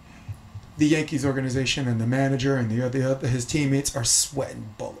 the Yankees organization and the manager and his teammates are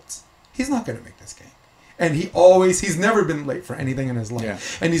sweating bullets. He's not going to make this game. And he's never been late for anything in his life. Yeah.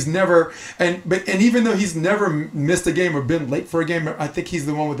 And he's never, and even though he's never missed a game or been late for a game, I think he's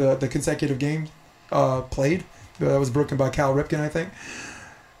the one with the consecutive games played. That was broken by Cal Ripken, I think.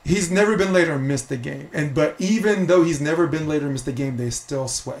 He's never been late or missed a game, but even though he's never been late or missed a game, they still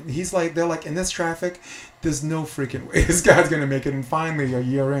sweat. They're like, in this traffic, there's no freaking way this guy's gonna make it. And finally, a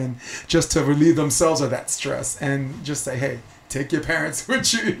year in, just to relieve themselves of that stress and just say, hey, take your parents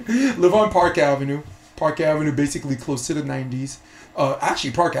with you. Live on Park Avenue. Park Avenue, basically close to the 90s.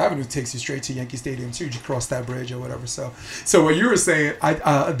 Actually, Park Avenue takes you straight to Yankee Stadium too. You cross that bridge or whatever. So what you were saying,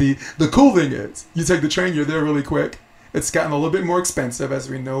 the cool thing is, you take the train, you're there really quick. It's gotten a little bit more expensive, as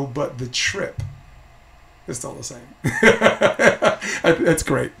we know, but the trip is still the same. It's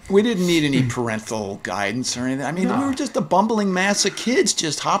great. We didn't need any parental guidance or anything. I mean, we were just a bumbling mass of kids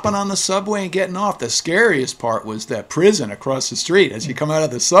just hopping on the subway and getting off. The scariest part was that prison across the street as you come out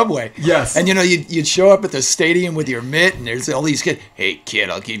of the subway. Yes. And, you'd show up at the stadium with your mitt, and there's all these kids. Hey, kid,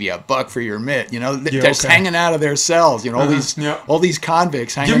 I'll give you $1 for your mitt. They're just hanging out of their cells. All these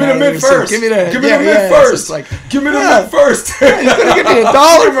convicts hanging out of their cells. Give me the mitt first. Give me the mitt first. He's going to give me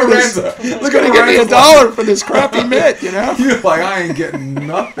 $1 for this. He's going to give me $1 for this crappy mitt, You're like, I ain't getting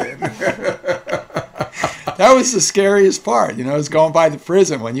nothing. That was the scariest part, is going by the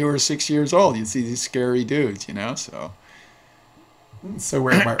prison when you were 6 years old. You'd see these scary dudes, so. So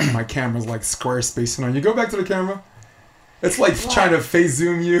where my camera's like square spacing on you. Go back to the camera. It's like trying to phase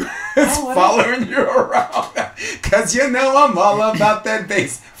zoom you. It's following you around. Because I'm all about that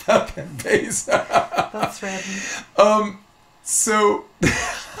bass. Fucking bass. That's random. So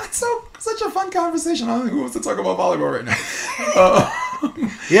such a fun conversation. I don't know who wants to talk about volleyball right now.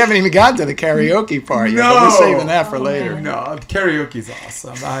 You haven't even gotten to the karaoke part yet. No, but we're saving that for later. No, karaoke's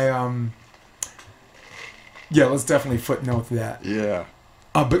awesome. Let's definitely footnote that. Yeah.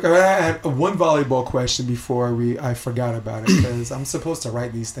 But I had one volleyball question before I forgot about it, because I'm supposed to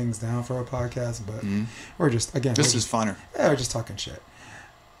write these things down for a podcast, but we're just This is funner. Yeah, we're just talking shit.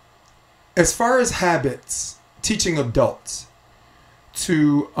 As far as habits, teaching adults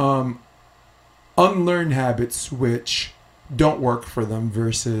to unlearn habits which don't work for them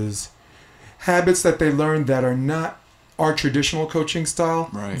versus habits that they learn that are not our traditional coaching style,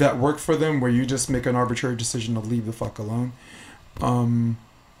 right, that work for them, where you just make an arbitrary decision to leave the fuck alone. Can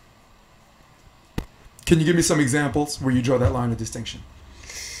you give me some examples where you draw that line of distinction?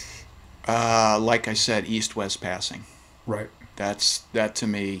 Like I said, east-west passing. Right. That to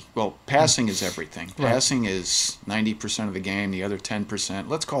me, passing is everything. Right. Passing is 90% of the game. The other 10%,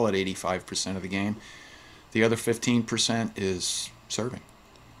 let's call it 85% of the game. The other 15% is serving.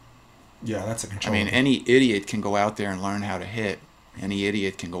 Yeah, that's a control. I mean, any idiot can go out there and learn how to hit. Any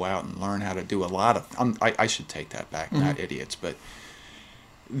idiot can go out and learn how to do a lot of... I should take that back, not idiots, but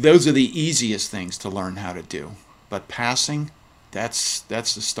those are the easiest things to learn how to do. But passing, that's the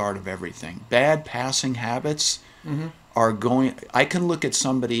start of everything. Bad passing habits are going... I can look at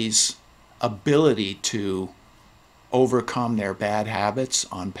somebody's ability to overcome their bad habits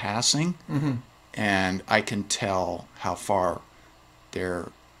on passing, and I can tell how far they're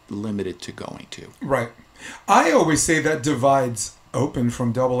limited to going to. Right. I always say that divides open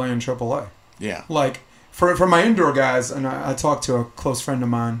from AA and AAA. Yeah. Like, for my indoor guys, and I talked to a close friend of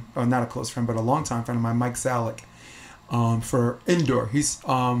mine, or not a close friend, but a longtime friend of mine, Mike Zalek, for indoor.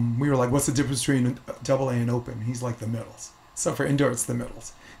 We were like, what's the difference between AA and open? He's like, the middles. So for indoor, it's the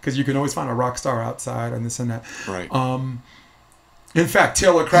middles. Because you can always find a rock star outside and this and that. Right. In fact,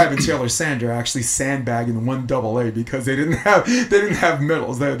 Taylor Crabb and Taylor Sander actually sandbagged in one AA because they didn't have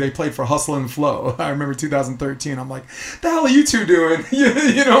middles. They played for Hustle and Flow. I remember 2013. I'm like, the hell are you two doing?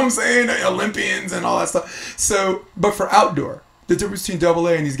 You know what I'm saying? Olympians and all that stuff. So, but for outdoor, the difference between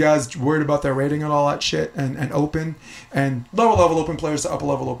AA and these guys worried about their rating and all that shit, and open, and lower level open players to upper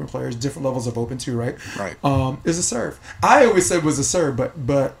level open players, different levels of open too, right? Right. Is a serve. I always said it was a serve,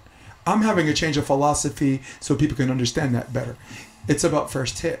 but I'm having a change of philosophy so people can understand that better. It's about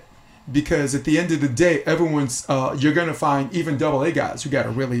first hit, because at the end of the day, everyone's you're gonna find even AA guys who got a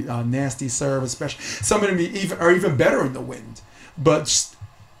really nasty serve, especially some of them are even better in the wind. But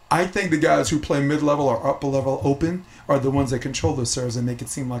I think the guys who play mid-level or upper-level open are the ones that control the serves and make it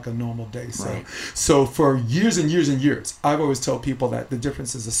seem like a normal day. So for years and years and years, I've always told people that the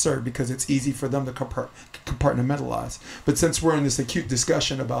difference is a serve because it's easy for them to compartmentalize. But since we're in this acute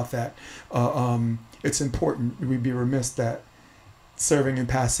discussion about that, it's important. We'd be remiss that serving and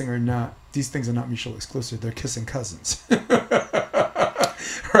passing are not, these things are not mutually exclusive. They're kissing cousins.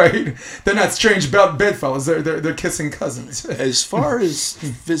 Right? They're not strange bedfellows. They're kissing cousins. As far as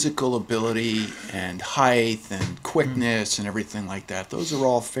physical ability and height and quickness and everything like that, those are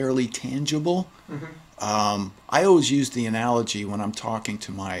all fairly tangible. I always use the analogy when I'm talking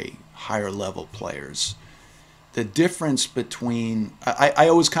to my higher level players. The difference between, I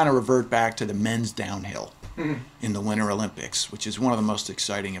always kind of revert back to the men's downhill. in the Winter Olympics, which is one of the most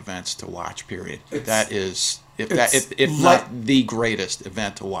exciting events to watch. Period. It's- That is, if it's not the greatest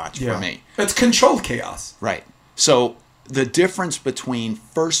event to watch for me. It's controlled chaos. Right. So the difference between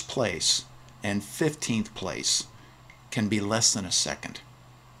first place and 15th place can be less than a second.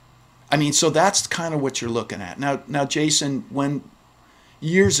 I mean, so that's kind of what you're looking at. Now, Jason,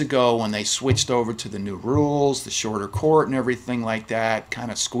 years ago when they switched over to the new rules, the shorter court and everything like that,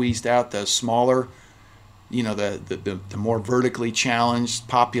 kind of squeezed out the smaller, the more vertically challenged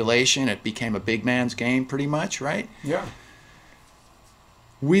population, it became a big man's game pretty much, right? Yeah.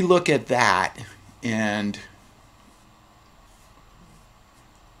 We look at that and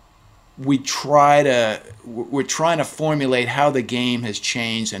we're trying to formulate how the game has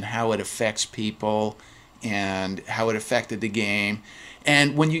changed and how it affects people and how it affected the game.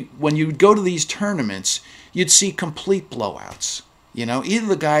 And when you go to these tournaments, you'd see complete blowouts. Either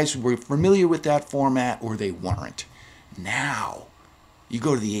the guys were familiar with that format or they weren't. Now, you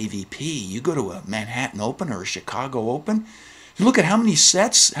go to the AVP, you go to a Manhattan Open or a Chicago Open, you look at how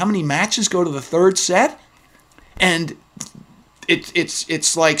many matches go to the third set, and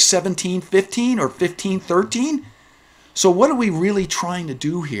it's like 17-15 or 15-13. So what are we really trying to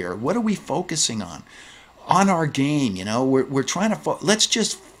do here? What are we focusing on? On our game, we're trying to let's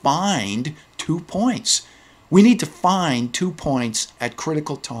just find 2 points. We need to find 2 points at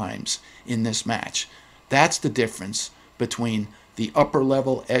critical times in this match. That's the difference between the upper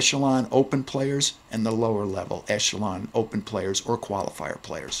level echelon open players and the lower level echelon open players or qualifier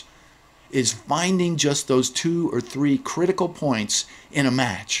players, is finding just those 2 or 3 critical points in a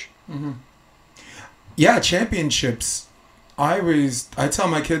match. Mm-hmm. Yeah, championships. I tell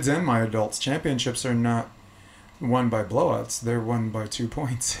my kids and my adults, championships are not won by blowouts. They're won by 2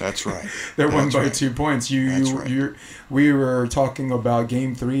 points. That's right. They're won That's by right. 2 points. That's right. We were talking about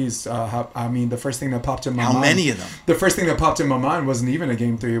game threes. The first thing that popped in my mind. How many of them? The first thing that popped in my mind wasn't even a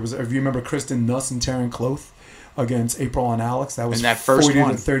game three. It was, if you remember, Kristen Nuss and Taryn Cloth against April and Alex. That was in that first 40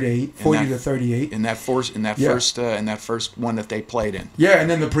 one. to 38. 40 to 38. In that first one that they played in. Yeah, and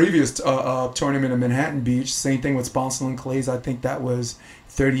then the previous tournament in Manhattan Beach, same thing with Sponsel and Clays. I think that was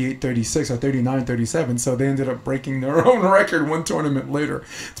 38-36 or 39-37. So they ended up breaking their own record one tournament later.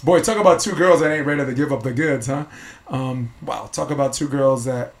 Boy, talk about two girls that ain't ready to give up the goods, huh? Wow, talk about two girls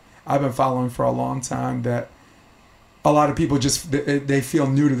that I've been following for a long time that a lot of people just, they feel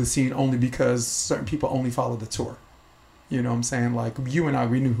new to the scene only because certain people only follow the tour. You know what I'm saying? Like you and I,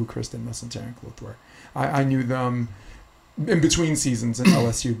 we knew who Kristen Nuss and Taryn Cloth were. I knew them in between seasons in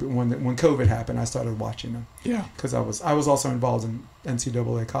LSU, but when COVID happened, I started watching them. Yeah, because I was also involved in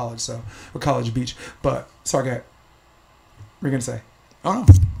NCAA college, or College Beach. But sorry, what were you gonna say? Oh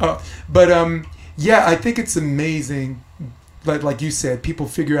no. Yeah, I think it's amazing. Like you said, people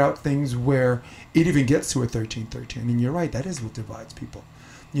figure out things where it even gets to a 13-13, and you're right. That is what divides people.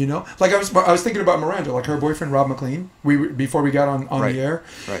 You know, like I was thinking about Miranda, like her boyfriend Rob McLean. Before we got on right. the air,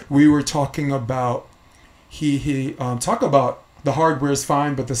 right. we were talking about he talk about the hardware is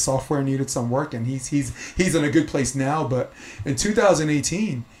fine, but the software needed some work, and he's in a good place now. But in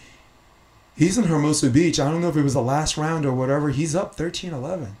 2018, he's in Hermosa Beach. I don't know if it was the last round or whatever. He's up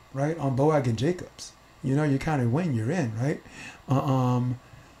 13-11, right, on Boag and Jacobs. You know, you kind of win, you're in, right?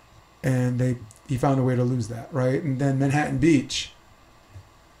 And he found a way to lose that, right? And then Manhattan Beach,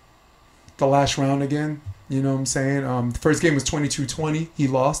 the last round again, you know what I'm saying? The first game was 22-20. He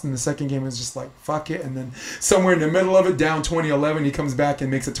lost, and the second game was just like, fuck it. And then somewhere in the middle of it, down 20-11, he comes back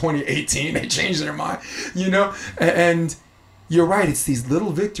and makes it 20-18. They change their mind, you know? And you're right, it's these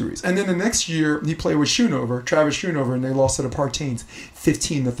little victories. And then the next year, he played with Travis Schoonover, and they lost to the Partains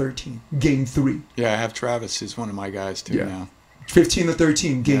 15-13, game 3. Yeah, I have Travis. He's one of my guys, too, now.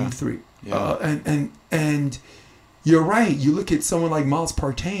 15-13, game 3. Yeah. And you're right. You look at someone like Miles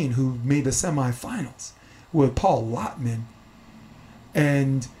Partain, who made the semifinals with Paul Lottman,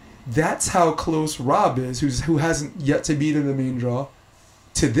 and that's how close Rob is, who hasn't yet to beat in the main draw,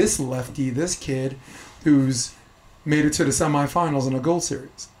 to this lefty, this kid, who's made it to the semifinals in a Gold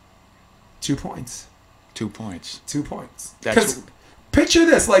Series. 2 points. 2 points. 2 points. That's picture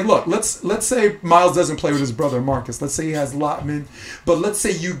this. Like, look, let's say Miles doesn't play with his brother Marcus. Let's say he has Lottman, but let's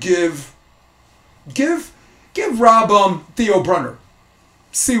say you give Rob Theo Brunner.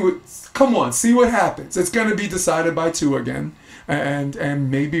 See what happens. It's going to be decided by 2 again, and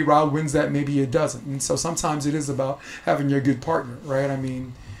maybe Rob wins that, maybe it doesn't. And so sometimes it is about having your good partner, right? I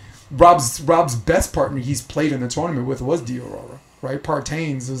mean, Rob's best partner he's played in the tournament with was Diorora, right?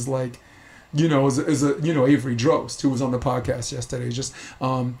 Partains is like, you know, is Avery Drost, who was on the podcast yesterday. Just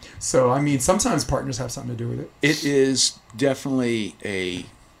so I mean, sometimes partners have something to do with it. It is definitely a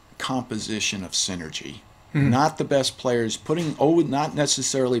composition of synergy. not the best players. Not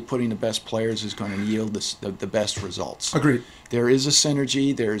necessarily putting the best players is going to yield the best results. Agreed. There is a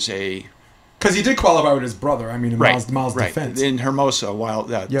synergy. There's a Because he did qualify with his brother. I mean, in Miles' right. defense. In Hermosa,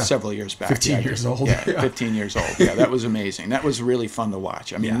 several years back. 15 years old. Yeah, 15 years old. Yeah, that was amazing. That was really fun to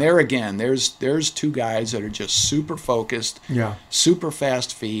watch. I mean, there again, there's two guys that are just super focused, super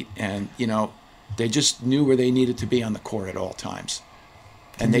fast feet, and, they just knew where they needed to be on the court at all times.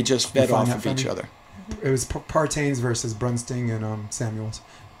 And they just fed off of each other. It was Partains versus Brunsting and Samuels.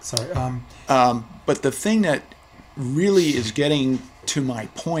 Sorry. But the thing that really is getting to my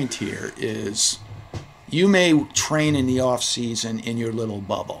point here is you may train in the off season in your little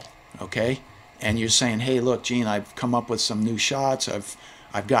bubble, okay? And you're saying, hey, look, Gene, I've come up with some new shots.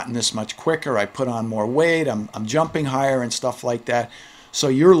 I've gotten this much quicker. I put on more weight. I'm jumping higher and stuff like that. So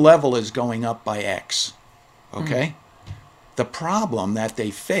your level is going up by X, okay? The problem that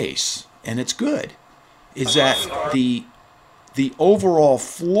they face, and it's good, is that the overall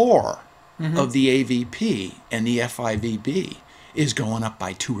floor of the AVP and the FIVB is going up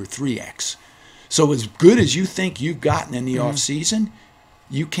by 2 or 3x. So as good as you think you've gotten in the off season,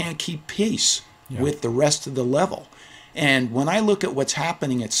 you can't keep pace with the rest of the level. And when I look at what's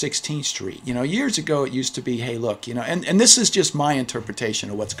happening at 16th Street, years ago it used to be, hey, look, and this is just my interpretation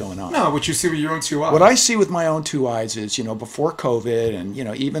of what's going on. No, what you see with your own two eyes. What I see with my own two eyes is, before COVID and,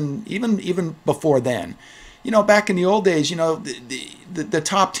 even before then, back in the old days, the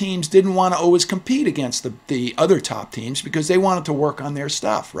top teams didn't want to always compete against the other top teams because they wanted to work on their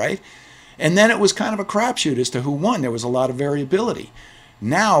stuff, right? And then it was kind of a crapshoot as to who won. There was a lot of variability.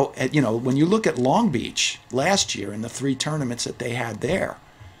 Now, when you look at Long Beach last year in the 3 tournaments that they had there,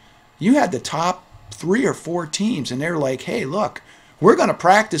 you had the top 3 or 4 teams, and they're like, hey, look, we're going to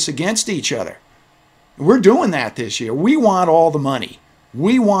practice against each other. We're doing that this year. We want all the money.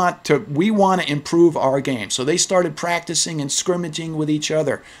 We want to improve our game. So they started practicing and scrimmaging with each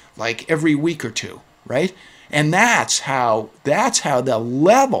other like every week or two, right? And that's how that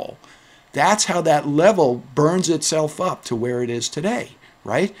level burns itself up to where it is today,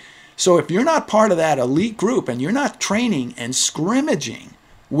 right? So if you're not part of that elite group and you're not training and scrimmaging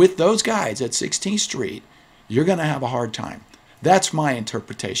with those guys at 16th Street, you're going to have a hard time. That's my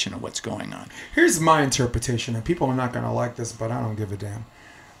interpretation of what's going on. Here's my interpretation, and people are not going to like this, but I don't give a damn.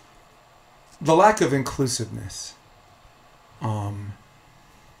 The lack of inclusiveness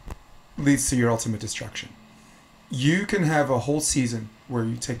leads to your ultimate destruction. You can have a whole season where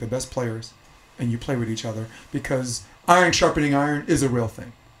you take the best players and you play with each other because iron sharpening iron is a real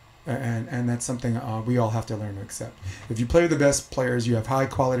thing. And that's something we all have to learn to accept. If you play with the best players, you have high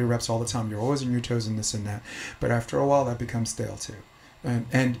quality reps all the time. You're always on your toes and this and that. But after a while, that becomes stale too.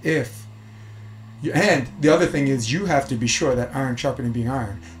 And the other thing is you have to be sure that iron sharpening being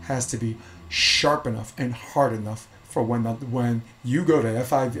iron has to be sharp enough and hard enough for when you go to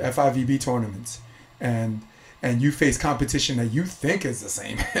FIVB tournaments and you face competition that you think is the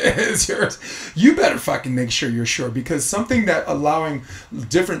same as yours, you better fucking make sure you're sure, because something that allowing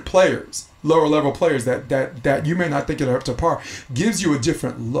different players, lower level players that you may not think are up to par, gives you a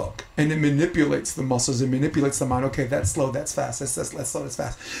different look, and it manipulates the muscles, it manipulates the mind. Okay, that's slow, that's fast, that's slow, that's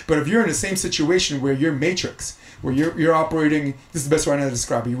fast. But if you're in the same situation where you're matrix, where you're operating, this is the best way I know to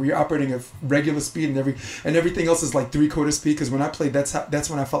describe it, where you're operating at regular speed and everything else is like 3/4 speed, because when I played, that's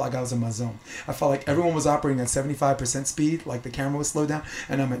when I felt like I was in my zone. I felt like everyone was operating at 75% speed, like the camera was slowed down,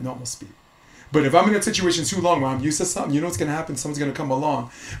 and I'm at normal speed. But if I'm in a situation too long where I'm used to something, you know what's going to happen? Someone's going to come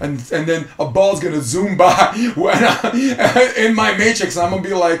along, and then a ball's going to zoom by in my matrix. I'm going to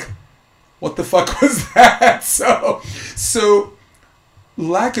be like, what the fuck was that? So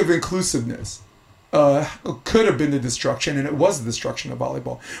lack of inclusiveness could have been the destruction, and it was the destruction of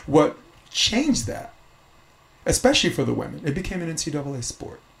volleyball. What changed that, especially for the women, it became an NCAA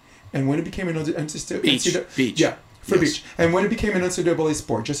sport. And when it became an NCAA... Beach. Yeah. For beach. And when it became an NCAA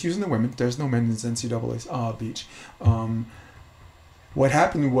sport, just using the women, there's no men's NCAA beach. What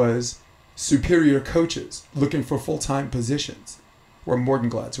happened was superior coaches looking for full-time positions were more than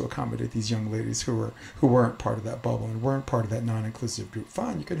glad to accommodate these young ladies who weren't part of that bubble and weren't part of that non-inclusive group.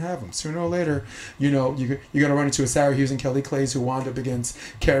 Fine, you can have them. Sooner or later, you're going to run into a Sarah Hughes and Kelly Clays who wound up against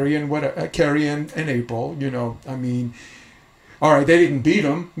Carrie and April. All right, they didn't beat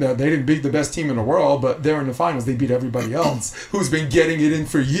them. They didn't beat the best team in the world, but they're in the finals. They beat everybody else who's been getting it in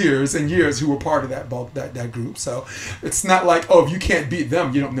for years and years, who were part of that group. So it's not like, oh, if you can't beat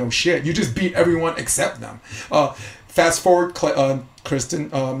them, you don't know shit. You just beat everyone except them. Fast forward, Kristen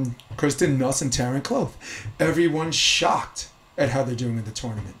Nuss and Taryn Cloth. Everyone's shocked at how they're doing in the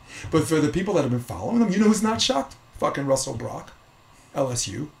tournament. But for the people that have been following them, you know who's not shocked? Fucking Russell Brock,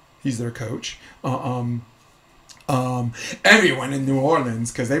 LSU. He's their coach. Everyone in New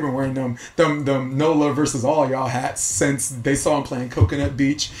Orleans, because they've been wearing them No Love versus All y'all hats since they saw him playing Coconut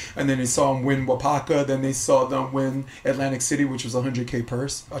Beach, and then they saw him win Wapaka, then they saw them win Atlantic City, which was a $100K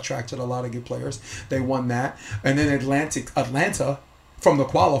purse, attracted a lot of good players. They won that, and then Atlanta, from the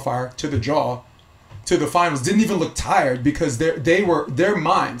qualifier to the draw to the finals, didn't even look tired because their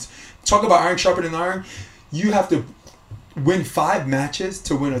minds. Talk about iron sharpening iron. You have to win 5 matches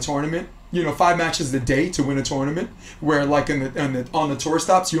to win a tournament. 5 matches a day to win a tournament. Where like on the tour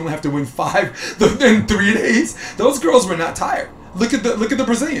stops, you only have to win 5 in 3 days. Those girls were not tired. Look at the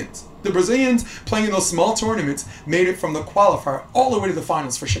Brazilians. The Brazilians playing in those small tournaments made it from the qualifier all the way to the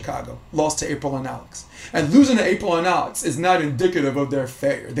finals for Chicago. Lost to April and Alex. And losing to April and Alex is not indicative of their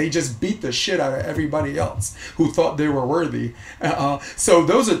failure. They just beat the shit out of everybody else who thought they were worthy. So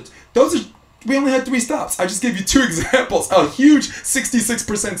those are. We only had 3 stops. I just gave you 2 examples. A huge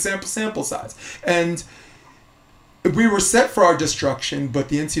 66% sample size. And we were set for our destruction, but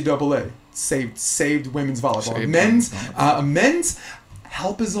the NCAA saved women's volleyball. Men's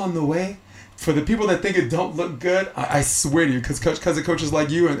help is on the way. For the people that think it don't look good, I swear to you, because of coaches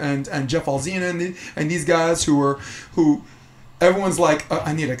like you and Jeff Alzina and these guys who everyone's like,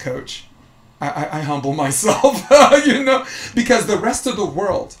 I need a coach. I humble myself, because the rest of the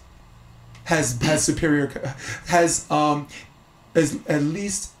world has at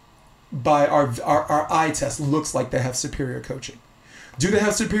least by our eye test looks like they have superior coaching. Do they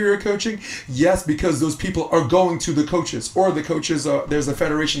have superior coaching? Yes, because those people are going to the coaches, or the coaches. There's a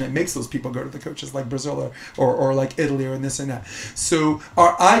federation that makes those people go to the coaches, like Brazil or like Italy or this and that. So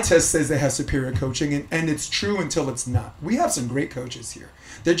our eye test says they have superior coaching, and it's true until it's not. We have some great coaches here.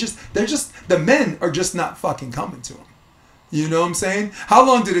 They're just the men are just not fucking coming to them. You know what I'm saying? How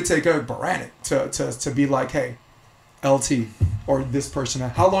long did it take Eric Baranek to be like, hey, LT or this person?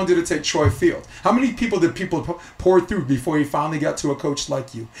 How long did it take Troy Field? How many people did people pour through before he finally got to a coach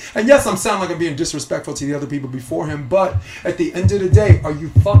like you? And yes, I'm sounding like I'm being disrespectful to the other people before him, but at the end of the day, are you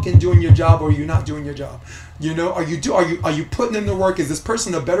fucking doing your job or are you not doing your job? Are you putting in the work? Is this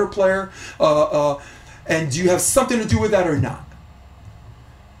person a better player? And do you have something to do with that or not?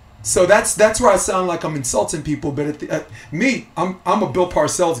 So that's where I sound like I'm insulting people, but I'm a Bill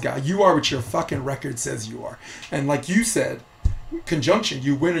Parcells guy. You are what your fucking record says you are, and like you said, conjunction,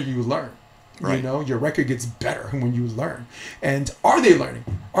 you win or you learn. Right. Your record gets better when you learn. And are they learning?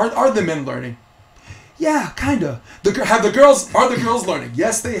 Are the men learning? Yeah, kinda. Are the girls learning?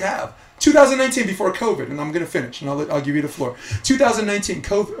 Yes, they have. 2019 before COVID, and I'm gonna finish, and I'll give you the floor. 2019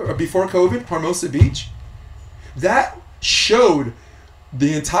 before COVID, Hermosa Beach, that showed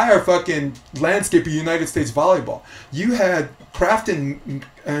the entire fucking landscape of United States volleyball. You had Kraft and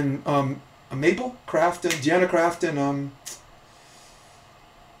Maple? Deanna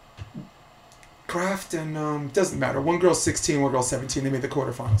Kraft and doesn't matter. One girl's 16, one girl's 17. They made the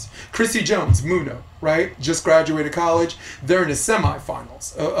quarterfinals. Chrissy Jones, Muno, right? Just graduated college. They're in the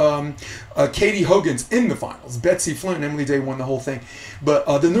semifinals. Katie Hogan's in the finals. Betsy Flynn, Emily Day won the whole thing. But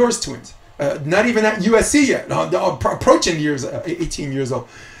the Norris twins, not even at USC yet, approaching 18 years old.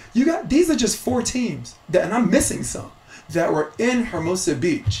 These are just 4 teams, and I'm missing some, that were in Hermosa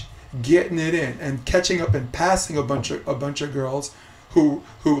Beach, getting it in and catching up and passing a bunch of girls who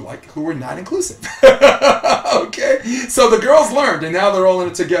were not inclusive. Okay, so the girls learned, and now they're all in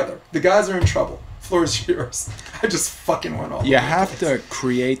it together. The guys are in trouble. Floor is yours. I just fucking went off. You have to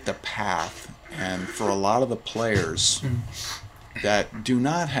create the path, and for a lot of the players that do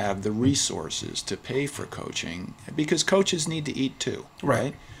not have the resources to pay for coaching, because coaches need to eat too,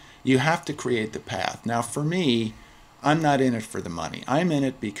 right? You have to create the path. Now, for me, I'm not in it for the money. I'm in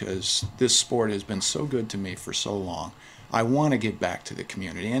it because this sport has been so good to me for so long. I want to give back to the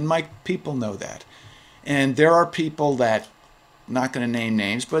community, and my people know that. And there are people that, not going to name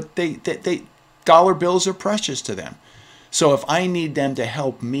names, but they dollar bills are precious to them. So if I need them to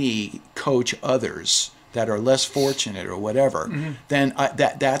help me coach others that are less fortunate or whatever, then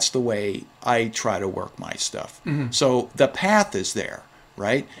that's the way I try to work my stuff. So the path is there,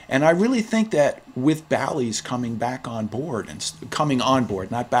 right? And I really think that with Bally's coming back on board,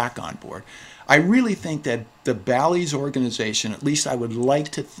 not back on board, I really think that the Bally's organization, at least I would like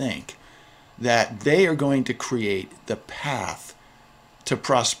to think, that they are going to create the path to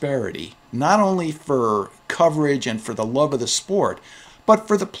prosperity, not only for coverage and for the love of the sport, but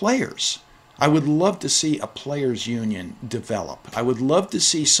for the players. I would love to see a players' union develop. I would love to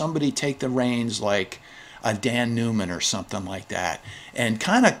see somebody take the reins like a Dan Newman or something like that and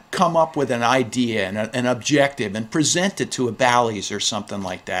kind of come up with an idea and an objective and present it to a Bally's or something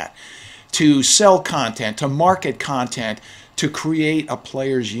like that, to sell content, to market content, to create a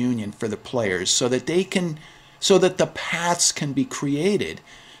players' union for the players so that they can so that the paths can be created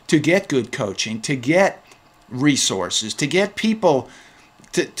to get good coaching, to get resources, to get people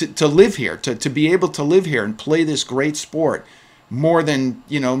to live here, to be able to live here and play this great sport more than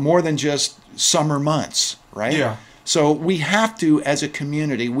just summer months, right? Yeah. So we have to, as a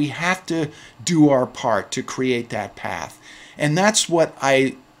community, we have to do our part to create that path. And that's what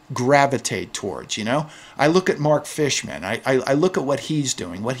I gravitate towards, I look at Mark Fishman. I look at what he's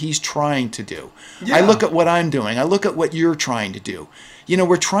doing, what he's trying to do. Yeah. I look at what I'm doing. I look at what you're trying to do.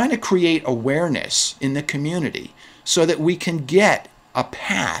 We're trying to create awareness in the community so that we can get a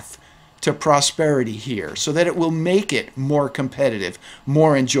path to prosperity here, so that it will make it more competitive,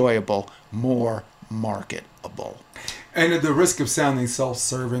 more enjoyable, more marketable. And at the risk of sounding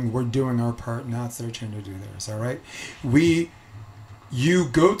self-serving, we're doing our part, now it's their turn to do theirs, all right? You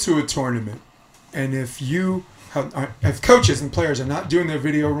go to a tournament, and if coaches and players are not doing their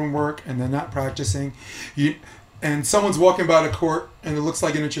video room work and they're not practicing, and someone's walking by the court and it looks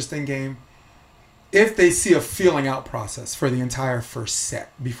like an interesting game, if they see a feeling out process for the entire first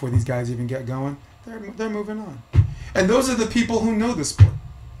set before these guys even get going, they're moving on. And those are the people who know the sport.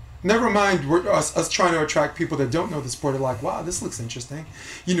 Never mind us trying to attract people that don't know the sport are like, wow, this looks interesting.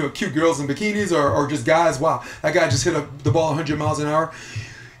 Cute girls in bikinis or just guys, wow, that guy just hit the ball 100 miles an hour.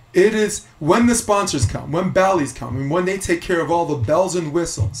 It is when the sponsors come, when Bally's come, and when they take care of all the bells and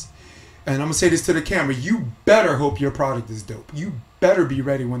whistles. And I'm going to say this to the camera, you better hope your product is dope. You better be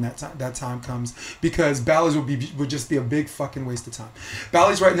ready when that time comes, because Bally's would just be a big fucking waste of time.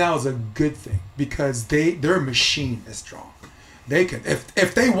 Bally's right now is a good thing because their machine is strong. They can,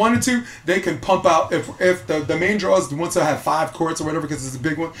 if they wanted to, they can pump out. If the main draws wants to have 5 courts or whatever because it's a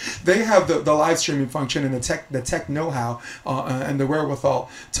big one, they have the live streaming function and the tech know-how and the wherewithal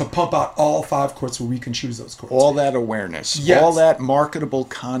to pump out all 5 courts where we can choose those courts. All that awareness, yes. All that marketable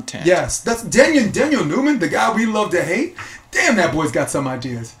content. Yes, that's Daniel Newman, the guy we love to hate. Damn, that boy's got some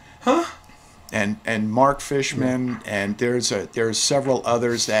ideas, huh? And Mark Fishman, and there's several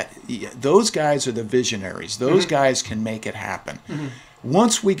others those guys are the visionaries. Those guys can make it happen. Mm-hmm.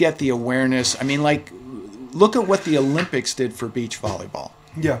 Once we get the awareness, look at what the Olympics did for beach volleyball.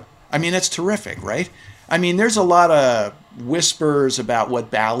 Yeah. It's terrific, right? There's a lot of whispers about what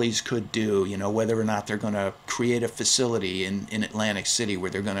Bally's could do, whether or not they're going to create a facility in Atlantic City where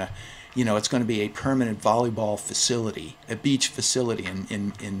they're going to, it's going to be a permanent volleyball facility, a beach facility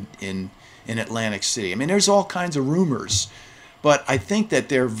in Atlantic City. There's all kinds of rumors, but I think that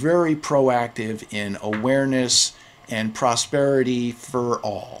they're very proactive in awareness and prosperity for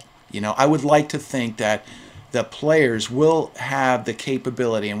all. I would like to think that the players will have the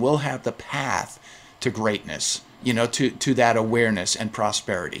capability and will have the path to greatness, to that awareness and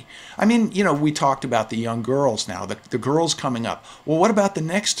prosperity. We talked about the young girls now, the girls coming up. Well, what about the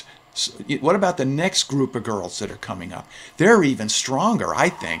next group of girls that are coming up? They're even stronger, I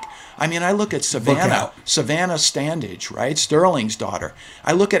think. I look at Savannah Standage, right? Sterling's daughter.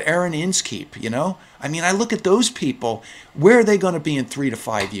 I look at Erin Inskeep, I look at those people. Where are they going to be in 3 to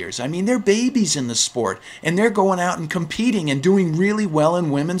 5 years? They're babies in the sport, and they're going out and competing and doing really well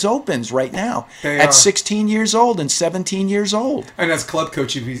in women's opens right now at 16 years old and 17 years old. And as club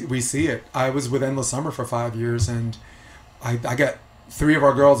coaches, we see it. I was with Endless Summer for 5 years, and I got 3 of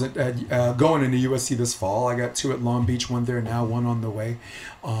our girls going into USC this fall. I got 2 at Long Beach, 1 there now, 1 on the way.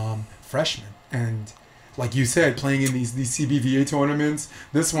 Freshmen. And like you said, playing in these CBVA tournaments,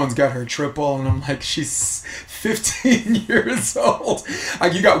 this one's got her triple, and I'm like, she's 15 years old.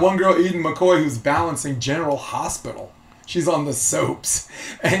 You got one girl, Eden McCoy, who's balancing General Hospital. She's on the soaps,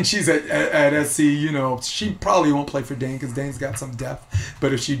 and she's at SC. She probably won't play for Dane because Dane's got some depth,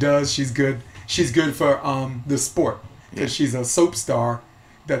 but if she does, she's good. She's good for the sport. Because she's a soap star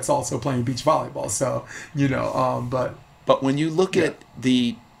that's also playing beach volleyball. So, But when you look at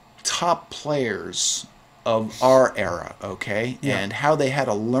the top players of our era, okay, and how they had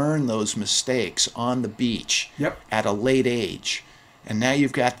to learn those mistakes on the beach at a late age, and now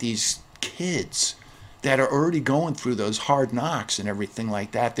you've got these kids that are already going through those hard knocks and everything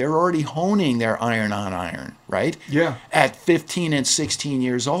like that. They're already honing their iron on iron, right? Yeah. At 15 and 16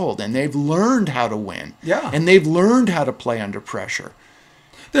 years old, and they've learned how to win. Yeah. And they've learned how to play under pressure.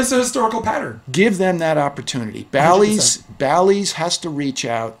 There's a historical pattern. Give them that opportunity. Bally's has to reach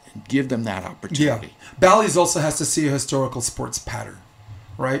out and give them that opportunity. Yeah. Bally's also has to see a historical sports pattern.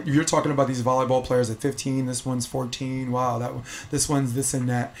 Right, you're talking about these volleyball players at 15. This one's 14. Wow, this one's this and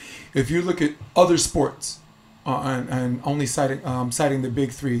that. If you look at other sports, and only citing the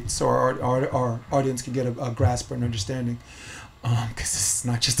big 3, so our audience can get a grasp or an understanding, because this is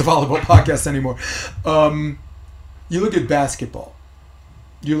not just a volleyball podcast anymore. You look at basketball.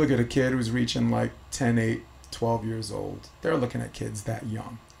 You look at a kid who's reaching like 10-8, 12 years old. They're looking at kids that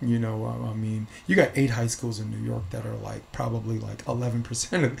young. You know, I mean, you got 8 high schools in New York that are like probably like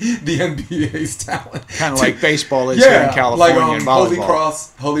 11% of the NBA's talent. Kind of like baseball is here in California and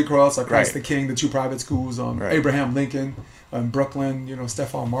volleyball. Holy Cross, or Christ Right. the King, the 2 private schools. Right. Abraham Lincoln, Brooklyn. You know,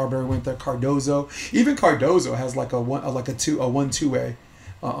 Stephon Marbury went there. Cardozo, even Cardozo has like a 1-2A.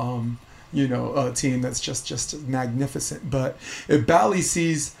 Team that's just magnificent. But if Bally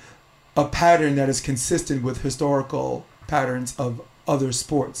sees a pattern that is consistent with historical patterns of other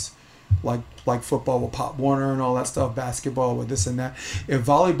sports, like football with Pop Warner and all that stuff, basketball with this and that, if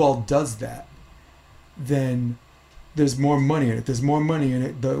volleyball does that, then there's more money in it. There's more money in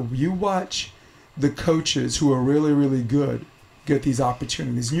it. You watch the coaches who are really, really good get these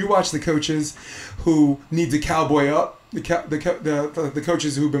opportunities. You watch the coaches who need to cowboy up, the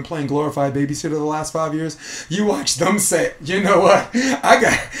coaches who've been playing glorified babysitter the last 5 years. You watch them say, you know what, I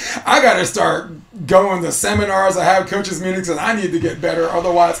got to start going to seminars. I have coaches meetings, and I need to get better.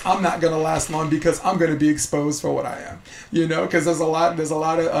 Otherwise, I'm not going to last long because I'm going to be exposed for what I am. You know, because there's a lot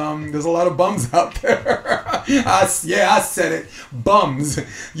of bums out there. I said it, bums.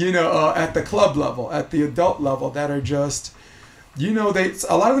 You know, at the club level, at the adult level, that are just, you know,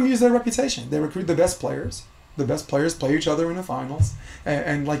 a lot of them use their reputation. They recruit the best players. The best players play each other in the finals,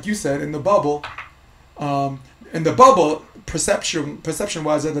 and like you said, in the bubble,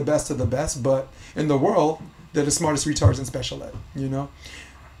 perception-wise, they're the best of the best. But in the world, they're the smartest retards in special ed. You know,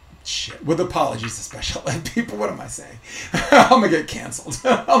 shit. With apologies to special ed people, what am I saying? I'm gonna get canceled.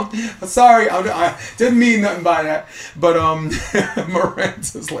 Sorry, I didn't mean nothing by that. But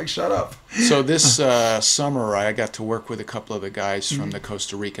Morenz like, shut up. So this summer, I got to work with a couple of the guys from the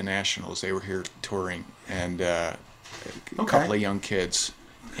Costa Rica Nationals. They were here touring, and a couple of young kids.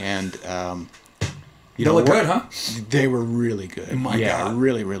 And they look good, huh? They were really good. Oh my God.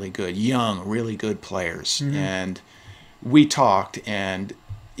 Really, really good. Young, really good players. And we talked, and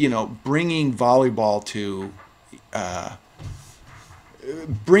you know, bringing volleyball to,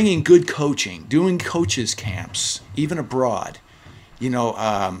 bringing good coaching, doing coaches camps, even abroad. You know,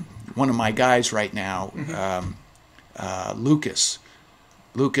 one of my guys right now, Lucas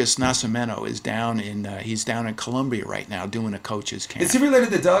Nascimento is he's down in Colombia right now doing a coaches camp. Is he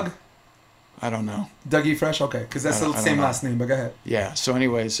related to Doug? I don't know. Dougie Fresh? Okay, because that's the same last name, but go ahead. Yeah, so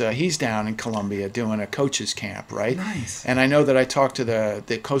anyways, he's down in Colombia doing a coaches camp, right? Nice. And I know that I talked to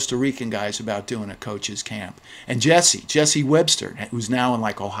the Costa Rican guys about doing a coaches camp. And Jesse Webster, who's now in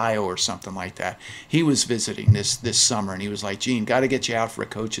like Ohio or something like that, he was visiting this summer, and he was like, Gene, got to get you out for a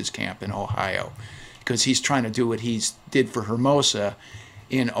coaches camp in Ohio, because he's trying to do what he did for Hermosa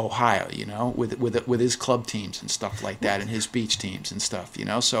in Ohio, you know, with his club teams and stuff like that, and his beach teams and stuff, you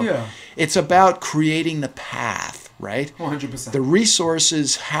know. So it's about creating the path, right? 100%. The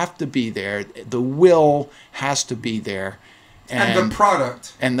resources have to be there. The will has to be there. And the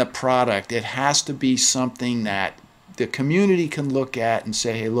product. And the product. It has to be something that the community can look at and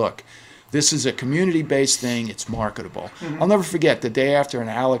say, hey, look, this is a community-based thing. It's marketable. I'll never forget the day after in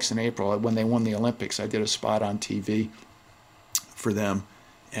Alex and April, when they won the Olympics, I did a spot on TV for them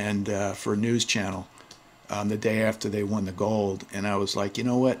and for a news channel the day after they won the gold. And I was like, you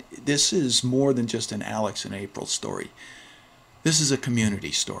know what? This is more than just an Alex and April story. This is a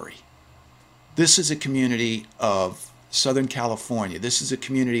community story. This is a community of Southern California. This is a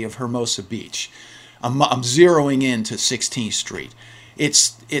community of Hermosa Beach. I'm zeroing in to 16th Street.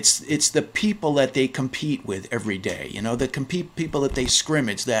 It's the people that they compete with every day, you know, the people that they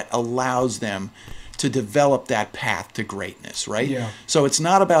scrimmage that allows them to develop that path to greatness, right? Yeah. So it's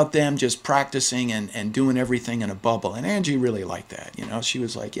not about them just practicing and doing everything in a bubble. And Angie really liked that, you know. She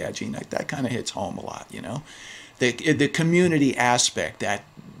was like, yeah, Gene, that kind of hits home a lot, you know. The community aspect, that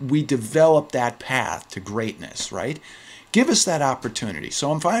we develop that path to greatness, right? Give us that opportunity.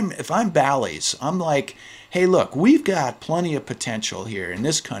 So if I'm Bally's, I'm like, hey, look, we've got plenty of potential here in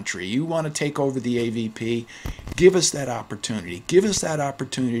this country. You want to take over the AVP? Give us that opportunity. Give us that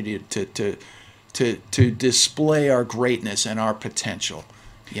opportunity to display our greatness and our potential,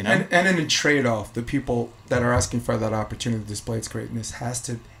 you know. And in a trade-off, the people that are asking for that opportunity to display its greatness has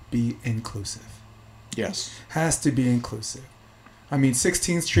to be inclusive. Yes. Has to be inclusive. I mean,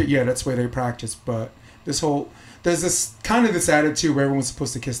 16th Street, yeah, that's where they practice, but there's this kind of this attitude where everyone's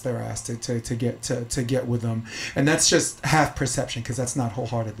supposed to kiss their ass to get with them, and that's just half perception, because that's not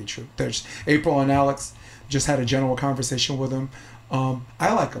wholeheartedly true. There's April and Alex, just had a general conversation with them.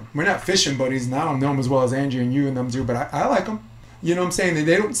 I like them. We're not fishing buddies, and I don't know them as well as Angie and you and them do, but I like them. You know what I'm saying?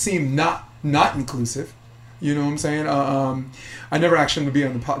 They don't seem not inclusive. You know what I'm saying? I never asked them to be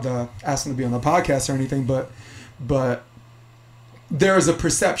on asked them to be on the podcast or anything, but there is a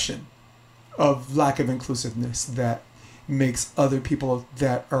perception of lack of inclusiveness that makes other people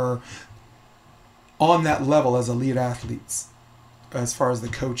that are on that level as elite athletes, as far as the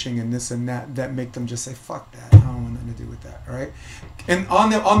coaching and this and that make them just say, fuck that, I don't want nothing to do with that, right? And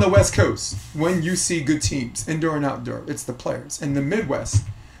on the West Coast, when you see good teams, indoor and outdoor, it's the players. In the Midwest,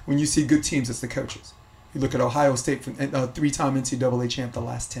 when you see good teams, it's the coaches. You look at Ohio State, three-time NCAA champ the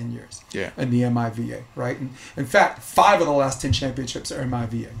last 10 years. Yeah. And the MIVA, right? And in fact, 5 of the last 10 championships are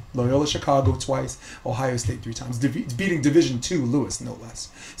MIVA. Loyola Chicago twice, Ohio State 3 times, beating Division II Lewis, no less.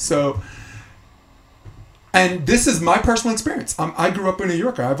 So, and this is my personal experience. I grew up in New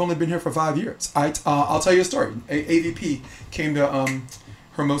York. I've only been here for 5 years. I'll tell you a story. AVP came to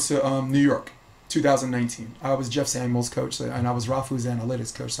Hermosa, New York. 2019. I was Jeff Samuel's coach, and I was Rafu's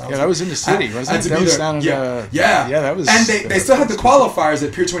analytics coach. So that was in the city, wasn't it? That was down in, yeah, that was. And they still had the qualifiers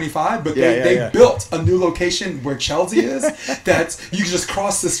at Pier 25, but they built a new location where Chelsea is. That you could just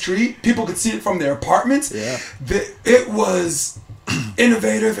cross the street. People could see it from their apartments. Yeah. It was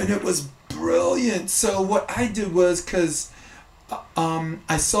innovative and it was brilliant. So what I did was, because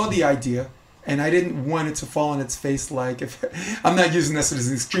I saw the idea. And I didn't want it to fall on its face like, if I'm not using this as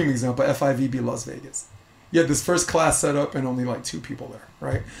an extreme example, FIVB Las Vegas. You had this first class set up and only like 2 people there,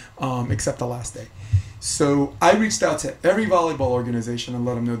 right? Except the last day. So I reached out to every volleyball organization and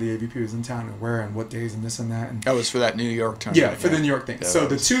let them know the AVP was in town and where and what days and this and that. And that was for that New York tournament. Yeah, for the New York thing. So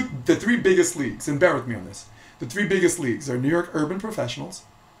the 3 biggest leagues, and bear with me on this, the 3 biggest leagues are New York Urban Professionals.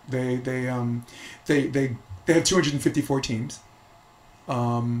 They have 254 teams.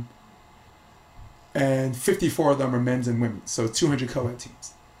 And 54 of them are men's and women's, so 200 co-ed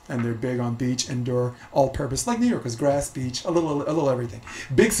teams, and they're big on beach, indoor, all-purpose, like New York's grass, beach, a little everything.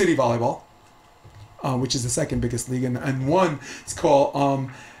 Big City Volleyball, which is the second biggest league, and one is called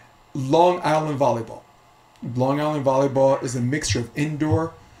Long Island Volleyball. Long Island Volleyball is a mixture of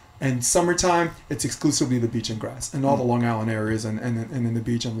indoor and summertime. It's exclusively the beach and grass, and all the Long Island areas, and then the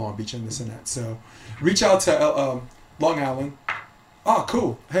beach and Long Beach and this and that. So, reach out to Long Island. Oh,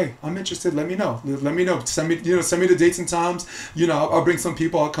 cool. Hey, I'm interested. Let me know. Send me the dates and times. I'll bring some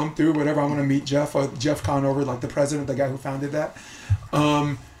people. I'll come through, whatever. I want to meet Jeff or Jeff Conover, like the president, the guy who founded that.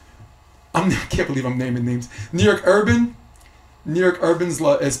 I can't believe I'm naming names. New York Urban's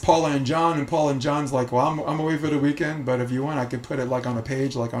is Paula and John, and Paula and John's like, well, I'm away for the weekend, but if you want, I could put it like on a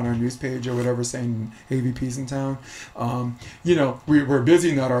page, like on our news page or whatever, saying AVP's in town. We're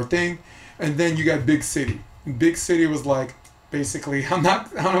busy, not our thing. And then you got Big City. Big City was like, basically, I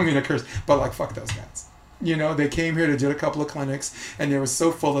don't mean to curse, but like, fuck those guys. They came here to do a couple of clinics, and they were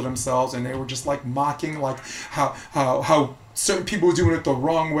so full of themselves, and they were just like mocking, like how certain people were doing it the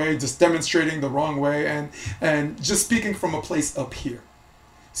wrong way, just demonstrating the wrong way, and just speaking from a place up here.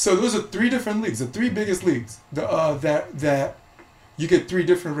 So those are 3 different leagues, the 3 biggest leagues that you get 3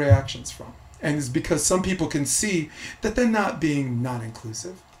 different reactions from, and it's because some people can see that they're not being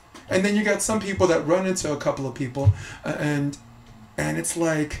non-inclusive. And then you got some people that run into a couple of people, and it's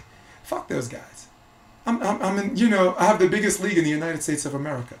like, fuck those guys. I'm in, I have the biggest league in the United States of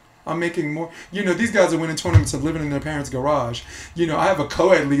America. I'm making more. These guys are winning tournaments and living in their parents' garage. I have a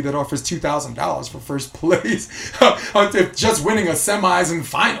co-ed league that offers $2,000 for first place, just winning a semis and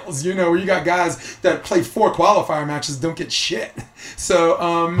finals. Where you got guys that play 4 qualifier matches, don't get shit.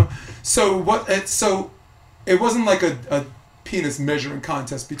 So it wasn't like a penis measuring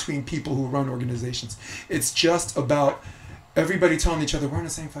contest between people who run organizations. It's just about everybody telling each other we're on the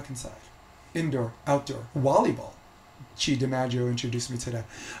same fucking side. Indoor, outdoor, volleyball. Chi DiMaggio introduced me to that,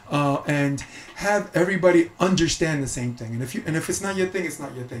 and have everybody understand the same thing. And if it's not your thing, it's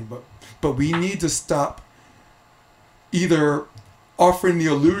not your thing. But we need to stop either offering the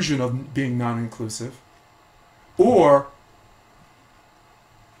illusion of being non-inclusive, or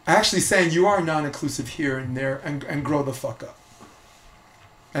actually saying you are non-inclusive here and there, and grow the fuck up.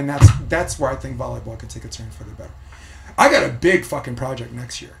 And that's where I think volleyball could take a turn for the better. I got a big fucking project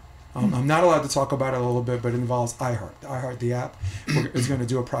next year. I'm not allowed to talk about it a little bit, but it involves iHeart, the app, is going to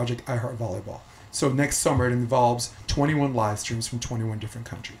do a project, iHeart Volleyball. So next summer it involves 21 live streams from 21 different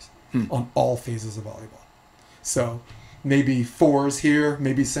countries on all phases of volleyball. So maybe 4s here,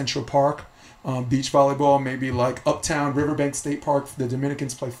 maybe Central Park, beach volleyball, maybe like Uptown Riverbank State Park. The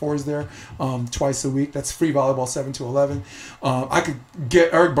Dominicans play 4s there twice a week. That's free volleyball, 7 to 11. I could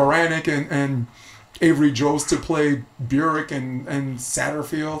get Eric Baranek and Avery Jones to play Burek and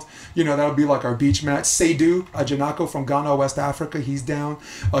Satterfield. That would be like our beach match. Seydou Ajanako from Ghana, West Africa, he's down.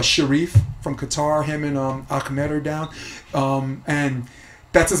 Sharif from Qatar, him and Ahmed are down. And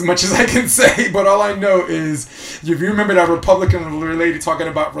That's as much as I can say, but all I know is, if you remember that Republican lady talking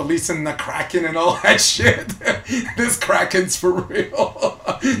about releasing the Kraken and all that shit, this Kraken's for real.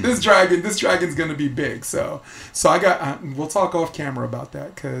 This dragon's gonna be big. So I got. We'll talk off camera about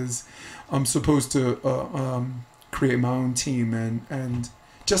that because I'm supposed to create my own team and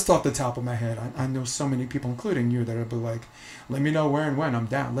just off the top of my head, I know so many people, including you, that will be like, let me know where and when I'm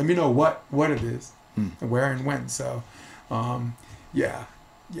down. Let me know what it is, and where and when. So, yeah.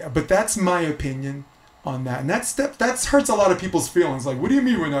 Yeah, but that's my opinion on that, and that hurts a lot of people's feelings. Like, what do you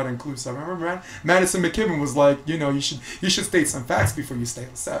mean we're not inclusive? I remember Madison McKibben was like, you should state some facts before you say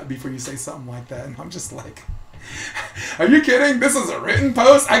something like that, and I'm just like, are you kidding? This is a written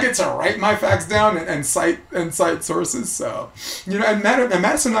post. I get to write my facts down and cite sources. So, and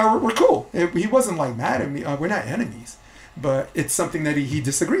Madison and I were cool. He wasn't like mad at me. We're not enemies, but it's something that he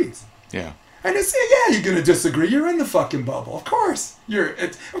disagrees. Yeah. And it's, yeah, you're gonna disagree. You're in the fucking bubble. Of course you're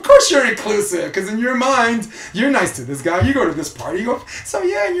inclusive, because in your mind you're nice to this guy. You go to this party. You go. So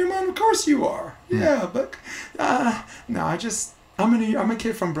yeah, in your mind, of course you are. Yeah, but no, I'm a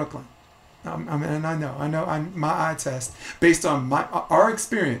kid from Brooklyn. And I know. My eye test based on our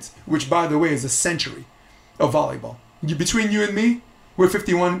experience, which by the way is a century of volleyball. Between you and me, we're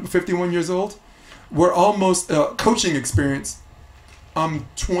 51 years old. We're almost coaching experience. I'm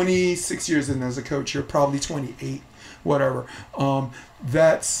 26 years in as a coach. You're probably 28, whatever.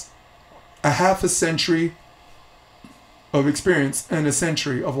 That's a half a century of experience and a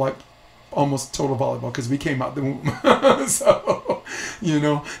century of like almost total volleyball, because we came out the womb. So,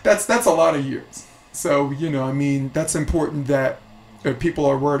 that's a lot of years. So, that's important that people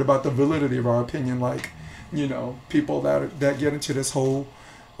are worried about the validity of our opinion. Like, people that get into this whole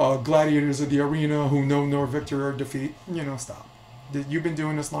gladiators of the arena who know no victory or defeat. Stop. You've been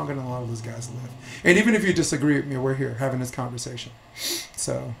doing this longer than a lot of those guys live. And even if you disagree with me, we're here having this conversation.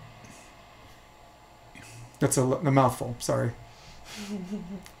 So that's a mouthful. Sorry.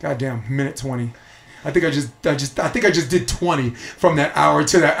 Goddamn, minute 20. I think I just did 20 from that hour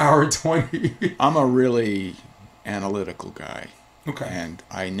to that hour 20. I'm a really analytical guy. Okay. And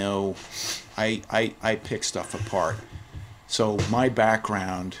I know I pick stuff apart. So my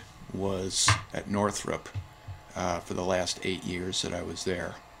background was at Northrop. For the last 8 years that I was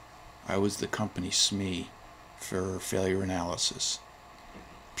there. I was the company SME for failure analysis.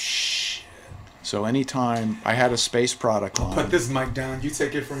 Shit. So anytime I had a space product line... Put this mic down. You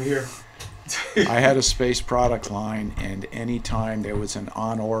take it from here. I had a space product line, and anytime there was an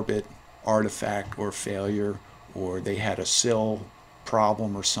on-orbit artifact or failure, or they had a SIL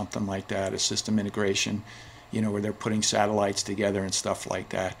problem or something like that, a system integration, where they're putting satellites together and stuff like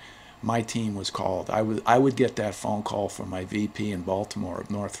that, my team was called. I would get that phone call from my VP in Baltimore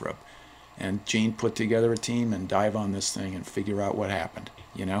of Northrop, and Gene put together a team and dive on this thing and figure out what happened,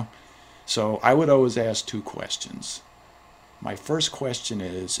 So I would always ask two questions. My first question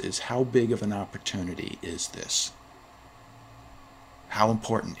is how big of an opportunity is this? How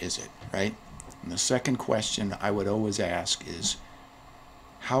important is it, right? And the second question I would always ask is,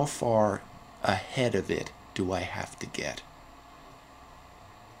 how far ahead of it do I have to get?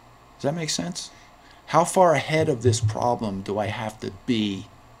 Does that make sense? How far ahead of this problem do I have to be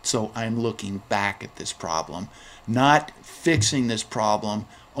so I'm looking back at this problem, not fixing this problem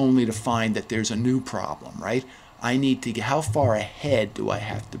only to find that there's a new problem, right? I need to get, how far ahead do I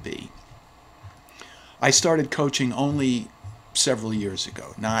have to be? I started coaching only several years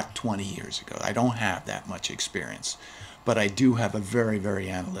ago, not 20 years ago. I don't have that much experience, but I do have a very, very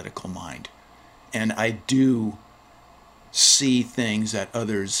analytical mind. And I do see things that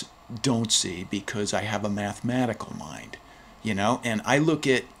others don't see because I have a mathematical mind, and I look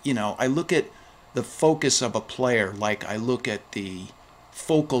at the focus of a player like I look at the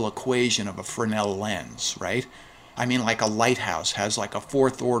focal equation of a Fresnel lens, right? I mean, like a lighthouse has like a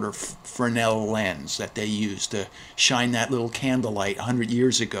fourth order Fresnel lens that they used to shine that little candlelight 100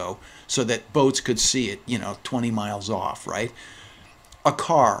 years ago so that boats could see it, 20 miles off, right? A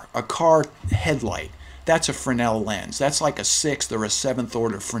car headlight, that's a Fresnel lens. That's like a sixth or a seventh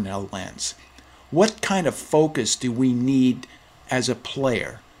order Fresnel lens. What kind of focus do we need as a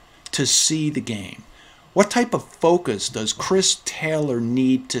player to see the game? What type of focus does Chris Tayler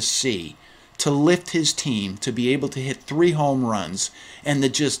need to see to lift his team to be able to hit 3 home runs and to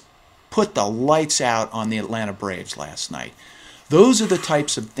just put the lights out on the Atlanta Braves last night? Those are the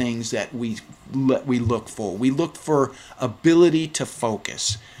types of things that we look for. We look for ability to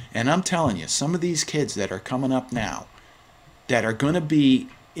focus. And I'm telling you, some of these kids that are coming up now that are going to be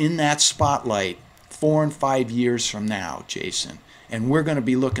in that spotlight 4 and 5 years from now, Jason, And we're going to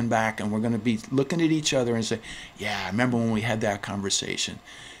be looking back, and we're going to be looking at each other and say, yeah, I remember when we had that conversation.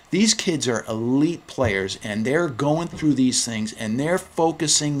 These kids are elite players, and they're going through these things, and they're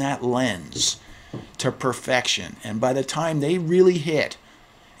focusing that lens to perfection. And by the time they really hit,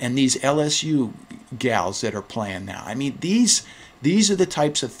 and these LSU gals that are playing now, I mean, these are the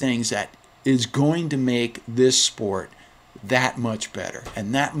types of things that is going to make this sport that much better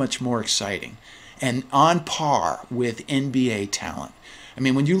and that much more exciting and on par with NBA talent. I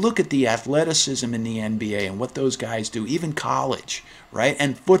mean, when you look at the athleticism in the NBA and what those guys do, even college, right?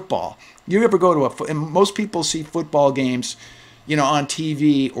 And football. You ever go to and most people see football games, you know, on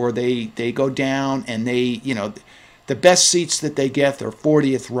TV, or they go down and they, you know, the best seats that they get, they're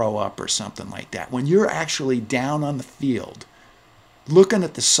 40th row up or something like that. When you're actually down on the field, looking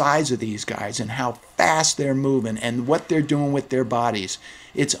at the size of these guys and how fast they're moving and what they're doing with their bodies,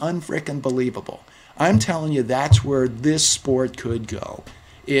 it's unfrickin' believable. I'm telling you, that's where this sport could go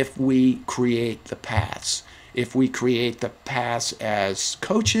if we create the paths. If we create the paths as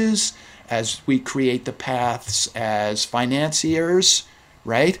coaches, as we create the paths as financiers,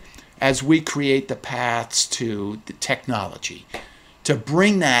 right? As we create the paths to the technology, to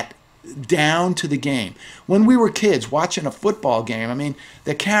bring that down to the game. When we were kids watching a football game, I mean,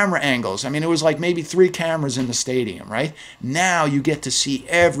 the camera angles, I mean, it was like maybe 3 cameras in the stadium, right? Now you get to see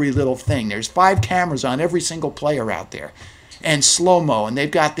every little thing. There's 5 cameras on every single player out there, and slow-mo, and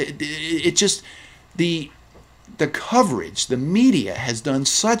they've got the coverage, the media has done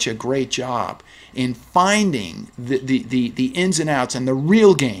such a great job in finding the ins and outs and the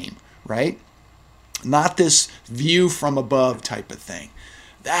real game, right? Not this view from above type of thing.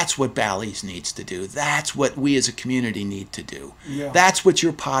 That's what Bally's needs to do. That's what we as a community need to do. Yeah. That's what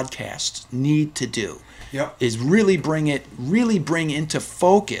your podcasts need to do. Yep. Is really bring into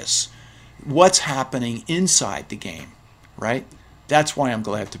focus what's happening inside the game, right? That's why I'm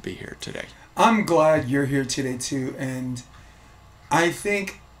glad to be here today. I'm glad you're here today too, and I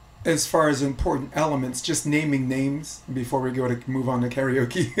think as far as important elements, just naming names before we go to move on to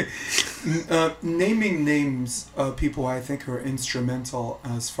karaoke. Naming names of people I think are instrumental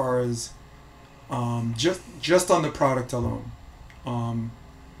as far as just on the product alone.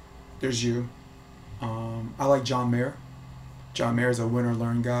 There's you. I like John Mayer. John Mayer is a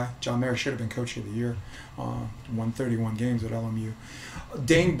winner-learn guy. John Mayer should have been Coach of the Year. Won 31 games at LMU.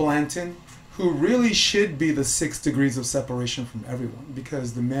 Dane Blanton, who really should be the 6 degrees of separation from everyone,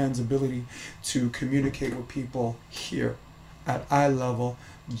 because the man's ability to communicate with people here at eye level,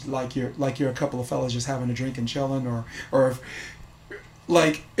 like you're a couple of fellas just having a drink and chilling, or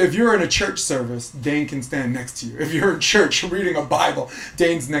if you're in a church service, Dane can stand next to you. If you're in church reading a Bible,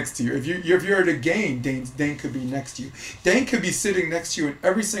 Dane's next to you. If you're at a game, Dane could be next to you. Dane could be sitting next to you in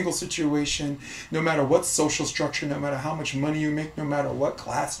every single situation, no matter what social structure, no matter how much money you make, no matter what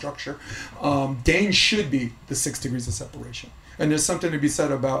class structure. Dane should be the 6 degrees of separation. And there's something to be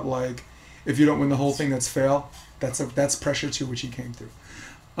said about, like, if you don't win the whole thing, that's fail. That's pressure too, which he came through.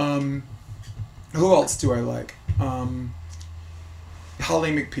 Who else do I like?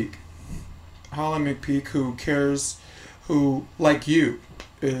 Holly McPeak. Holly McPeak, who, like you,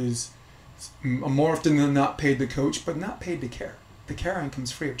 is more often than not paid to coach, but not paid to care. The caring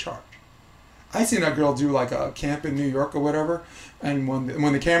comes free of charge. I seen that girl do like a camp in New York or whatever, and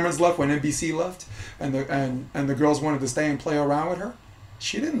when the cameras left, when NBC left, and the girls wanted to stay and play around with her,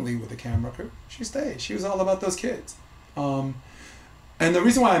 she didn't leave with the camera crew. She stayed. She was all about those kids. And the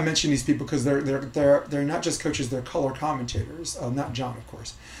reason why I mention these people, because they're not just coaches, they're color commentators. Not John, of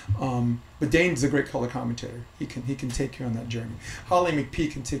course, but Dane's a great color commentator. He can take you on that journey. Holly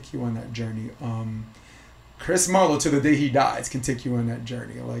McPeak can take you on that journey. Chris Marlowe, to the day he dies, can take you on that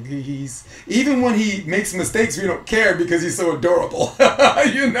journey. Like he's even when he makes mistakes, we don't care because he's so adorable.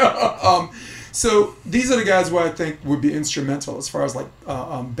 You know. So these are the guys who I think would be instrumental as far as like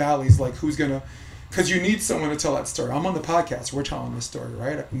Bally's, like who's gonna. Because you need someone to tell that story. I'm on the podcast. We're telling this story,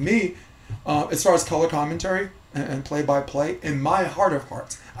 right? Me, as far as color commentary and play-by-play, in my heart of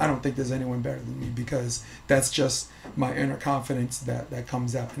hearts, I don't think there's anyone better than me, because that's just my inner confidence that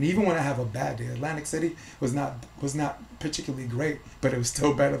comes out. And even when I have a bad day, Atlantic City was not particularly great, but it was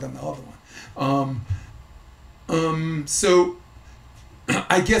still better than the other one. So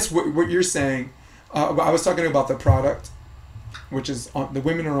I guess what you're saying, I was talking about the product, which is the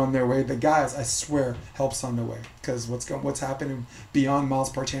women are on their way. The guys, I swear, help's on the way, because what's happening beyond Miles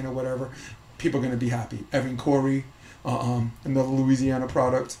Partain or whatever, people are going to be happy. Evan Corey, another Louisiana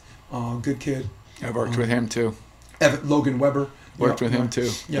product, good kid. I've worked with him too. Logan Weber. Worked with him too.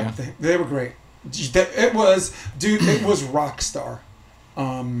 Yeah. They were great. It was rock star.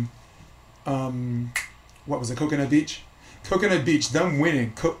 What was it, Coconut Beach? Coconut Beach, them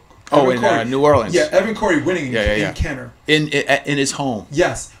winning. New Orleans. Yeah, Evan Corey winning in Kenner. In his home.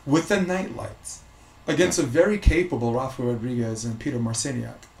 Yes, with the night lights. Against a very capable Rafa Rodriguez and Peter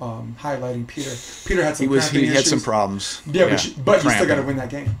Marciniak, highlighting Peter. Peter had some He had issues. some problems. Yeah, but you still got to win that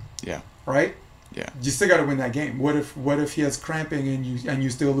game. Yeah. Right? Yeah. You still got to win that game. What if he has cramping and you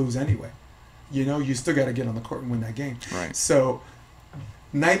still lose anyway? You know, you still got to get on the court and win that game. Right. So,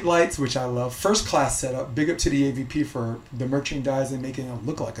 night lights, which I love. First class setup. Big up to the AVP for the merchandise and making it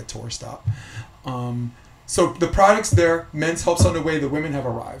look like a tour stop. So the product's there. Men's helps on the way. The women have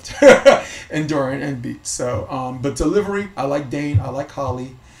arrived. Enduring and beat. So, but delivery, I like Dane. I like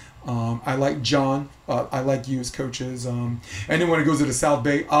Holly. I like John. I like you as coaches. Anyone who goes to the South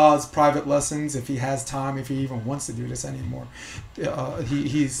Bay, Oz, private lessons, if he has time, if he even wants to do this anymore.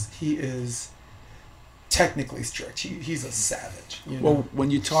 He is technically strict. He's a savage. You know? Well, when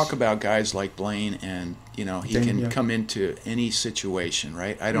you talk about guys like Blaine and, he Dane, can yeah. come into any situation,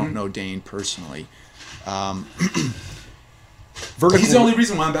 right? I don't know Dane personally. He's the only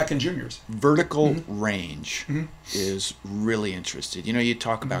reason why I'm back in juniors. Vertical range is really interested. You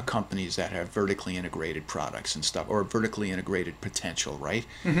talk about companies that have vertically integrated products and stuff, or vertically integrated potential, right?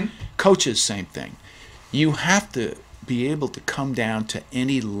 Coaches, same thing. You have to be able to come down to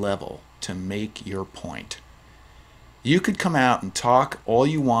any level to make your point. You could come out and talk all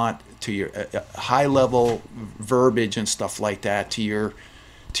you want to your high-level verbiage and stuff like that to your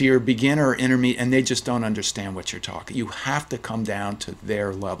beginner or intermediate, and they just don't understand what you're talking. You have to come down to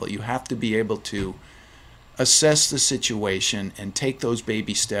their level. You have to be able to assess the situation and take those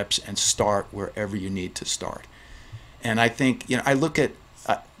baby steps and start wherever you need to start. And I think, I look at,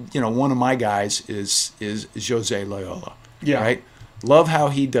 one of my guys is Jose Loyola, right? Love how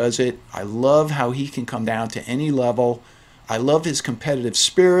he does it. I love how he can come down to any level. I love his competitive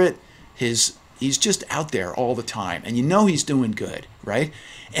spirit. He's just out there all the time, and he's doing good, right?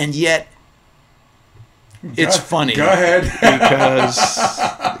 And yet, it's funny. Go ahead. Because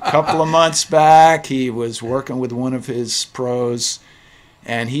a couple of months back, he was working with one of his pros,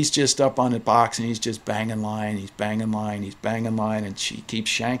 and he's just up on the box, and he's just banging line, and she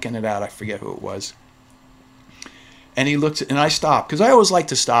keeps shanking it out. I forget who it was. And he looks, and I stop, because I always like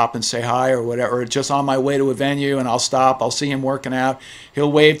to stop and say hi or whatever, or just on my way to a venue, and I'll stop. I'll see him working out.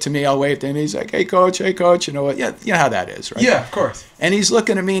 He'll wave to me. I'll wave to him. He's like, hey, coach. You know what? Yeah, you know how that is, right? Yeah, of course. And he's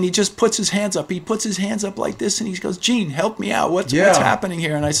looking at me, and he just puts his hands up. He puts his hands up like this, and he goes, Gene, help me out. What's happening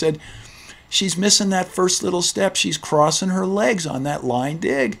here? And I said, she's missing that first little step. She's crossing her legs on that line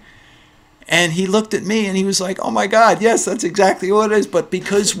dig. And he looked at me and he was like, oh my God, yes, that's exactly what it is. But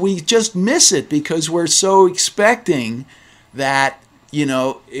because we just miss it, because we're so expecting that,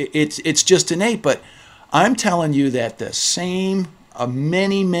 it's just innate. But I'm telling you that the same,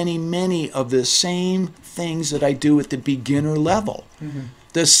 many of the same things that I do at the beginner level,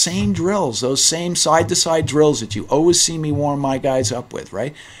 the same drills, those same side-to-side drills that you always see me warm my guys up with,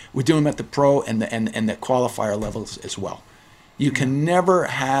 right? We do them at the pro and the qualifier levels as well. You can never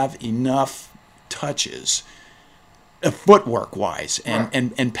have enough touches, footwork-wise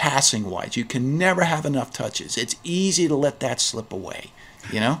and passing-wise. You can never have enough touches. It's easy to let that slip away,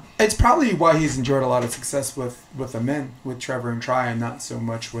 It's probably why he's enjoyed a lot of success with the men, with Trevor and Try, and not so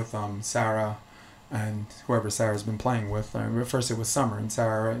much with Sarah and whoever Sarah's been playing with. First it was Summer and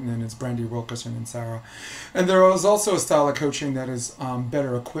Sarah, right? And then it's Brandy Wilkerson and Sarah. And there was also a style of coaching that is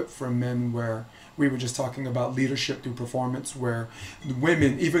better equipped for men, where we were just talking about leadership through performance, where the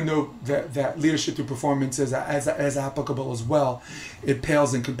women, even though that leadership through performance is as applicable as well, it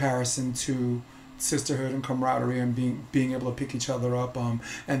pales in comparison to sisterhood and camaraderie and being able to pick each other up, and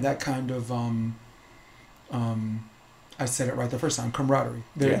that kind of I said it right the first time, camaraderie.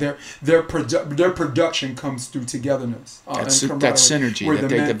 Their production comes through togetherness. That synergy that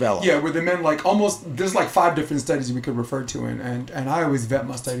they develop. Yeah, where the men there's 5 different studies we could refer to, and I always vet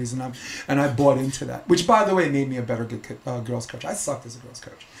my studies, and I bought into that, which by the way made me a better girls coach. I sucked as a girls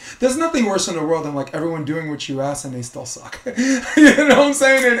coach. There's nothing worse in the world than everyone doing what you ask and they still suck. You know what I'm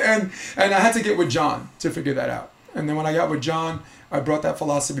saying? And I had to get with John to figure that out. And then when I got with John, I brought that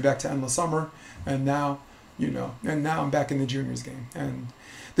philosophy back to Endless Summer, and now I'm back in the juniors game. And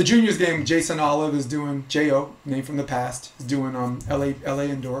the juniors game, Jason Olive is doing, J.O., name from the past, is doing LA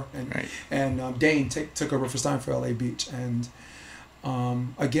Indoor. And Dane took over for Stein for LA Beach. And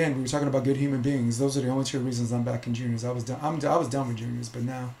again, we were talking about good human beings. Those are the only 2 reasons I'm back in juniors. I was done with juniors, but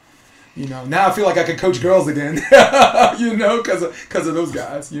now I feel like I could coach girls again, because of those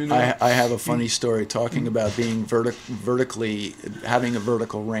guys. I have a funny story talking about being vertically, having a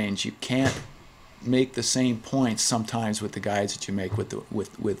vertical range. You can't make the same points sometimes with the guys that you make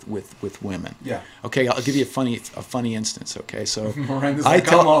with women. Yeah. Okay, I'll give you a funny instance. Okay, so Miranda's I like,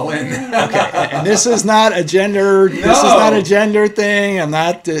 tell I'm all in. okay, and this is not a gender. This is not a gender thing. I'm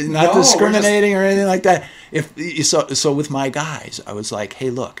not No, discriminating or anything like that. So with my guys, I was like, hey,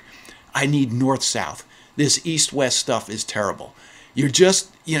 look, I need north-south. This east-west stuff is terrible. You're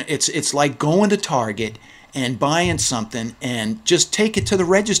just, it's like going to Target and buying something and just take it to the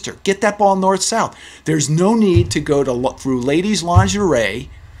register. Get that ball north-south. There's no need to go through ladies' lingerie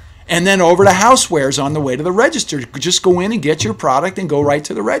and then over to housewares on the way to the register. Just go in and get your product and go right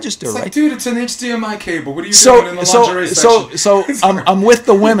to the register. It's right? like, dude, it's an HDMI cable. What are you doing in the lingerie section? So I'm with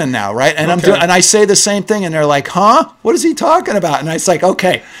the women now, right? And and I say the same thing, and they're like, "Huh? What is he talking about?" And I was like,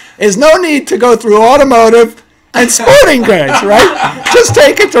 "Okay, there's no need to go through automotive and sporting goods, right? Just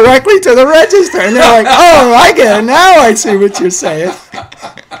take it directly to the register." And they're like, "Oh, I get it now. I see what you're saying."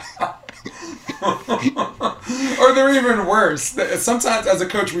 Or they're even worse. Sometimes, as a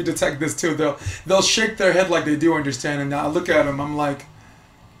coach, we detect this too. They'll shake their head like they do understand, and I look at them. I'm like,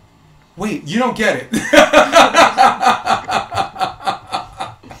 "Wait, you don't get it."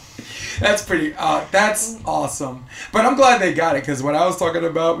 That's pretty. That's awesome. But I'm glad they got it, because what I was talking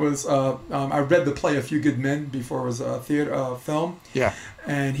about was I read the play A Few Good Men before it was a theater film. Yeah.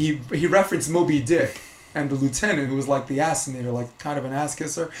 And he referenced Moby Dick. And the lieutenant, who was like the assassinator, like kind of an ass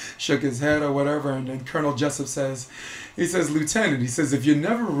kisser, shook his head or whatever. And then Colonel Jessup says, "Lieutenant," he says, "if you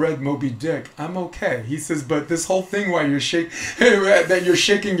never read Moby Dick, I'm okay." He says, "but this whole thing while you're that you're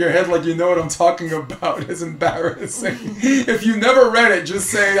shaking your head like you know what I'm talking about is embarrassing. If you never read it, just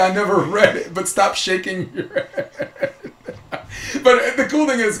say I never read it, but stop shaking your head." But the cool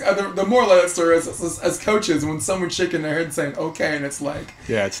thing is, the moral of that story is, as coaches, when someone's shaking their head saying "okay," and it's like,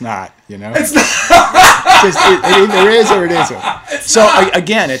 yeah, it's not, it's not. it either is or it isn't. So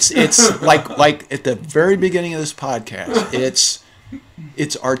again, it's like at the very beginning of this podcast,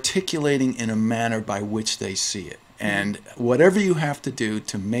 it's articulating in a manner by which they see it, and whatever you have to do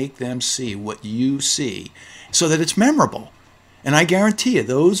to make them see what you see, so that it's memorable. And I guarantee you,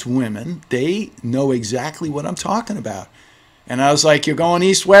 those women, they know exactly what I'm talking about. And I was like, "You're going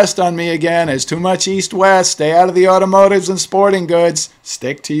east-west on me again. There's too much east-west. Stay out of the automotives and sporting goods.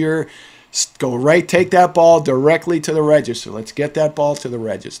 Stick to go right, take that ball directly to the register. Let's get that ball to the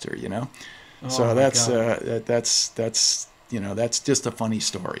register, Oh, so that's that's just a funny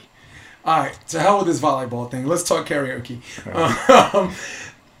story. All right, to hell with this volleyball thing. Let's talk karaoke. Right.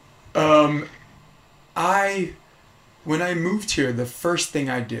 When I moved here, the first thing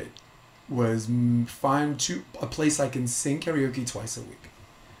I did was find a place I can sing karaoke twice a week.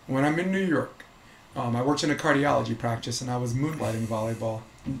 When I'm in New York, I worked in a cardiology practice, and I was moonlighting volleyball.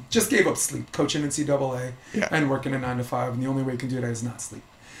 Just gave up sleep, coaching NCAA and working a 9 to 5, and the only way you can do that is not sleep.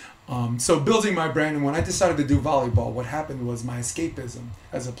 So building my brand, and when I decided to do volleyball, what happened was my escapism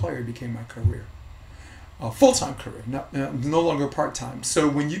as a player became my career. A full-time career, no longer part-time. So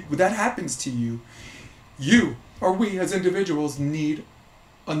when that happens to you, or we as individuals need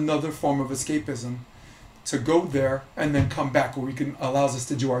another form of escapism to go there and then come back, where allows us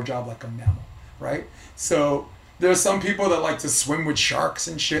to do our job like a mammal, right? So there's some people that like to swim with sharks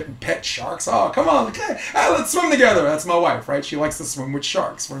and shit and pet sharks. Oh, come on, okay, let's swim together. That's my wife, right? She likes to swim with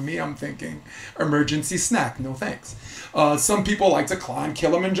sharks. For me, I'm thinking emergency snack, no thanks. Some people like to climb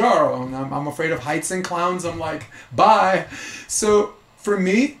Kilimanjaro, and I'm afraid of heights and clowns. I'm like, bye. So for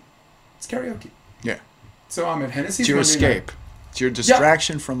me, it's karaoke. Yeah. So I'm at Hennessy's. It's your Monday escape. night. It's your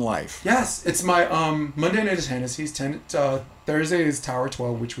distraction from life. Yes, it's my Monday night is Hennessy's. Thursday is Tower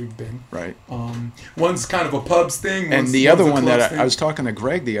 12, which we've been. Right. One's kind of a pubs thing. And the other one that I was talking to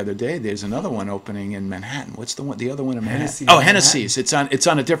Greg the other day. There's another one opening in Manhattan. What's the one? The other one in Manhattan? Hennessy. Oh, Hennessy's. It's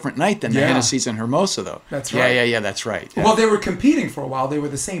on a different night than the Hennessy's in Hermosa, though. That's right. Yeah. That's right. Yeah. Well, they were competing for a while. They were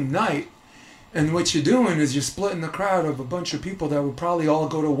the same night. And what you're doing is you're splitting the crowd of a bunch of people that would probably all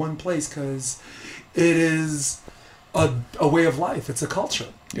go to one place, because it is a way of life. It's a culture.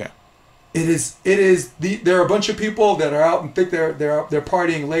 Yeah. It is. There are a bunch of people that are out and think they're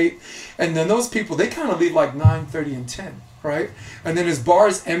partying late, and then those people, they kind of leave like 9:30 and 10, right? And then his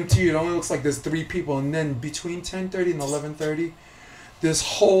bar's empty. It only looks like there's 3 people, and then between 10:30 and 11:30, this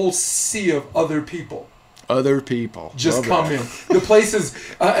whole sea of other people. Other people Just come in. The place is.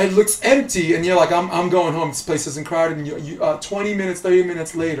 It looks empty, and you're like, I'm going home. This place isn't crowded. And you 20 minutes, 30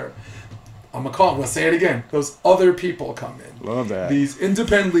 minutes later, I'm gonna say it again. Those other people come in. Love that. These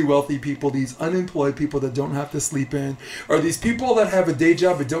independently wealthy people, these unemployed people that don't have to sleep in, or these people that have a day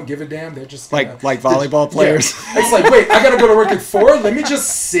job but don't give a damn. They're just like volleyball players. Yeah. It's like, wait, I gotta go to work at 4. Let me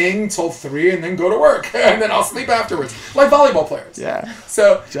just sing till 3 and then go to work, and then I'll sleep afterwards. Like volleyball players. Yeah.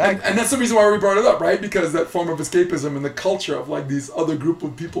 So, Exactly. and that's the reason why we brought it up, right? Because that form of escapism and the culture of like these other group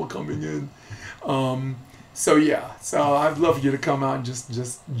of people coming in. So I'd love you to come out and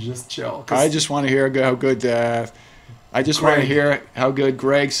just chill. I just want to hear how good. I just want to hear how good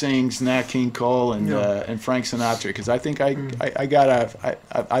Greg sings Nat King Cole and Frank Sinatra, because I think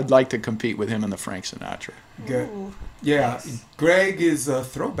I'd like to compete with him in the Frank Sinatra. Good. Yeah, nice. Greg is a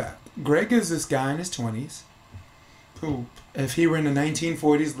throwback. Greg is this guy in his 20s who, if he were in the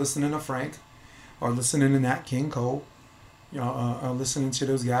 1940s listening to Frank or listening to Nat King Cole, listening to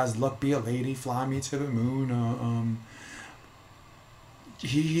those guys, Luck Be a Lady, Fly Me to the Moon.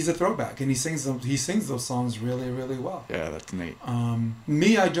 He's a throwback, and he sings those songs really, really well. Yeah, that's neat.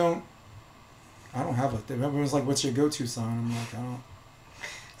 Me, I don't have a. Everyone's like, "What's your go-to song?" I'm like, I don't.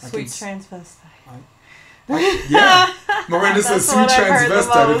 Sweet Transvestite. Yeah, Miranda says "Sweet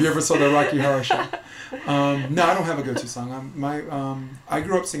Transvestite." If you ever saw the Rocky Horror Show. No, I don't have a go-to song. I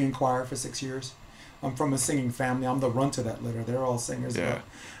grew up singing choir for 6 years. I'm from a singing family. I'm the runt of that litter. They're all singers. Yeah.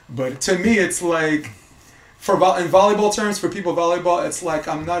 But to me, it's like, in volleyball terms, for people volleyball, it's like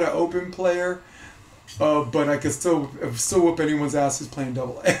I'm not an open player, but I can still whoop anyone's ass who's playing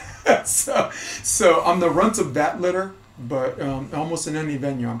double A. So I'm the runt of that litter. But almost in any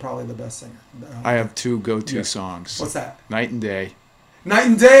venue, I'm probably the best singer. I have 2 go-to songs. What's that? Night and Day. Night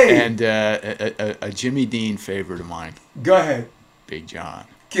and Day. And a Jimmy Dean favorite of mine. Go ahead. Big John.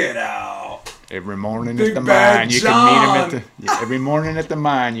 Get out. Every morning Big at the Bad mine, you John. could meet him every morning at the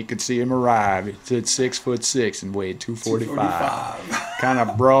mine. You could see him arrive. He's at 6'6" and weighed 245. Kind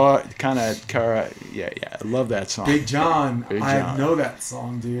of broad, yeah. I love that song. Big John. Big I John. know that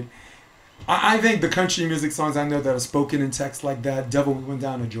song, dude. I think the country music songs I know that are spoken in text like that. Devil We Went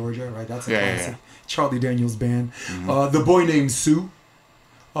Down to Georgia, right? That's a classic. Yeah. Charlie Daniels Band. Mm-hmm. The Boy Named Sue.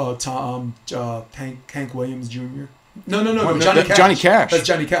 Hank Williams Jr. No, Johnny Cash. Johnny Cash. That's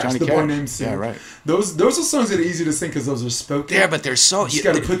Johnny Cash. Johnny the Cash. Boy Named Sue. Yeah, right. Those are songs that are easy to sing because those are spoken. Yeah, but they're so. You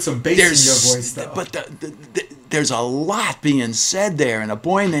got to put some bass in your voice, though. But there's a lot being said there, and A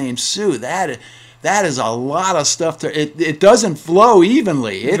Boy Named Sue. That is a lot of stuff. It doesn't flow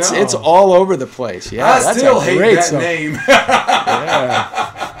evenly. It's all over the place. Yeah, I still hate that song. name.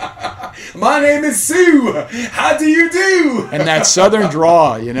 Yeah. My name is Sue. How do you do? And that southern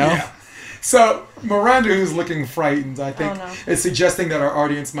draw, you know. Yeah. So Miranda, who's looking frightened, I think, Oh, no. is suggesting that our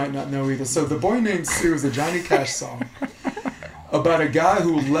audience might not know either. So The Boy Named Sue is a Johnny Cash song about a guy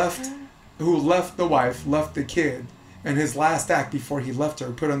who left the wife, left the kid, and his last act before he left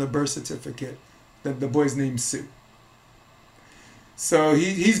her, put on the birth certificate that the boy's name's Sue. So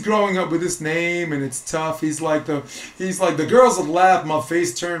he's growing up with this name, and it's tough. He's like the girls would laugh, my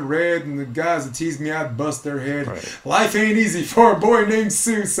face turned red, and the guys that tease me, I'd bust their head. Right. Life ain't easy for a boy named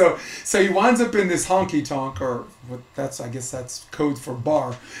Sue. So he winds up in this honky tonk, or I guess that's code for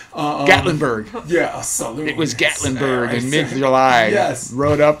bar. Gatlinburg. Yeah, a saloon. It was Gatlinburg Right. in mid-July. Yes.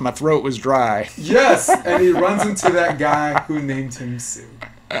 Rode up, my throat was dry. Yes, and he runs into that guy who named him Sue.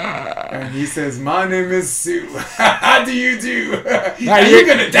 And he says, "My name is Sue. How do you do? Now you're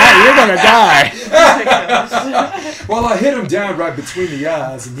gonna die. Now you're gonna die." Well, I hit him down right between the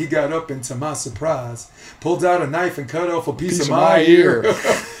eyes, and he got up, and to my surprise, pulled out a knife and cut off a piece of my ear.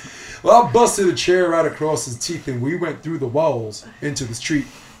 Well, I busted a chair right across his teeth, and we went through the walls into the street,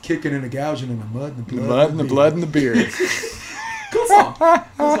 kicking and gouging in the mud and the blood. The blood and the beard. Good song.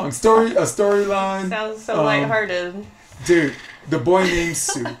 Good song. A storyline. Sounds so lighthearted. Dude, The Boy Named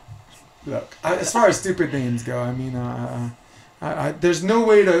Sue. Look, as far as stupid names go, I mean, there's no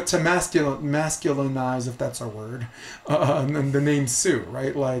way to masculinize, if that's a word, the name Sue,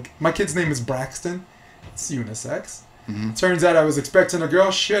 right? Like, my kid's name is Braxton. It's unisex. Mm-hmm. Turns out I was expecting a girl.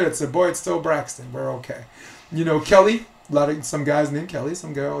 Shit, it's a boy. It's still Braxton. We're okay. You know, Kelly. Some guys named Kelly.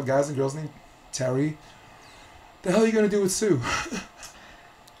 Some guys and girls named Terry. The hell are you gonna do with Sue?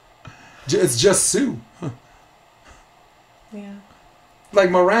 It's just Sue. Yeah.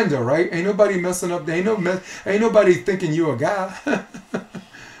 Like Miranda, right? Ain't nobody messing up. Ain't nobody thinking you a guy.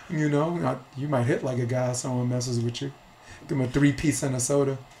 You know, you might hit like a guy if someone messes with you. Give him a 3-piece and a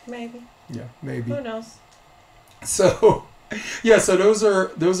soda. Maybe. Yeah, maybe. Who knows? So, yeah. So those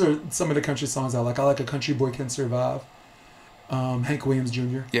are some of the country songs I like. I like A Country Boy Can Survive. Hank Williams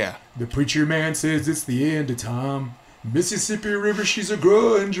Jr. Yeah. The preacher man says it's the end of time. Mississippi River, she's a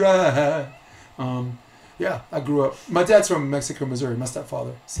growing dry. Yeah, I grew up. My dad's from Mexico, Missouri, my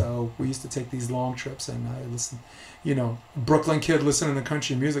stepfather. So we used to take these long trips, and I listen, Brooklyn kid listening to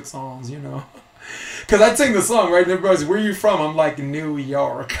country music songs, Because I'd sing the song, right? And everybody's, where you from? I'm like, New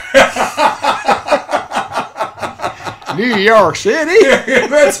York. New York City? Yeah,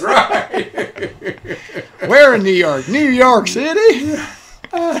 that's right. Where in New York? New York City?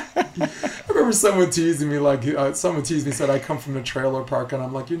 I remember someone teasing me, said I come from a trailer park, and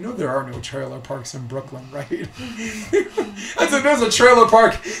I'm like, there are no trailer parks in Brooklyn, right? I said, there's a trailer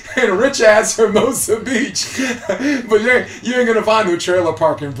park in rich-ass Hermosa Beach, but you ain't gonna find no trailer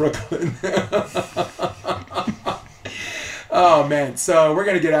park in Brooklyn. Oh, man. So we're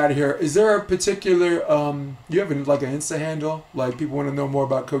going to get out of here. Is there a particular, you have an Insta handle? Like, people want to know more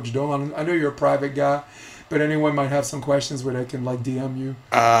about Coach Dolan. I know you're a private guy, but anyone might have some questions where they can, DM you.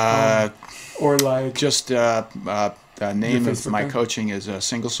 Or, Just the name of my coaching is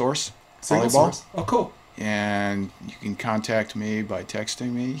Single Source Single Volleyball. Source? Oh, cool. And you can contact me by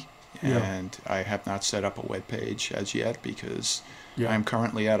texting me. And I have not set up a web page as yet because I'm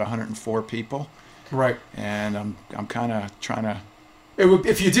currently at 104 people. Right. And I'm kind of trying to.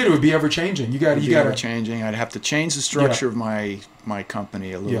 If you did, it would be ever changing. You got ever changing. I'd have to change the structure of my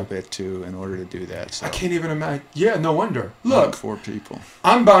company a little bit in order to do that. So I can't even imagine. Yeah, no wonder. Look, 4 people.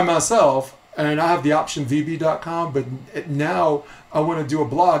 I'm by myself, and I have the option vb.com. But now I want to do a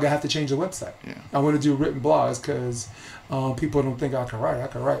blog. I have to change the website. Yeah. I want to do written blogs because people don't think I can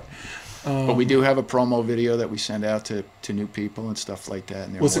write. But we do have a promo video that we send out to new people and stuff like that.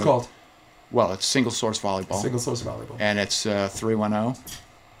 And what's it called? Well, it's Single Source Volleyball. Single Source Volleyball. And it's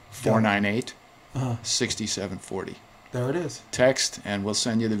 310-498-6740. There it is. Text, and we'll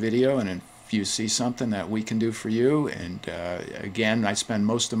send you the video. And if you see something that we can do for you, and again, I spend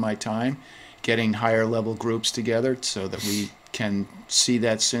most of my time getting higher level groups together so that we can see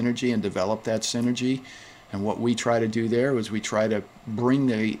that synergy and develop that synergy. And what we try to do there is we try to bring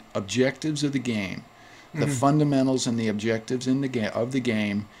the objectives of the game, the fundamentals and the objectives of the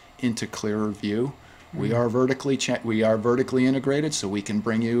game into clearer view. We are vertically integrated, so we can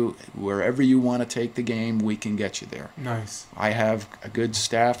bring you wherever you want to take the game. We can get you there. Nice. I have a good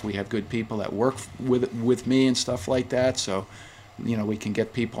staff. We have good people that work with me and stuff like that. So, we can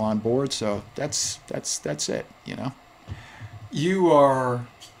get people on board. So that's it. You are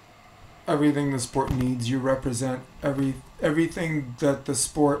everything the sport needs. You represent everything that the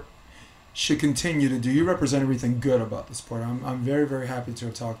sport should continue to do. You represent everything good about the sport. I'm very, very happy to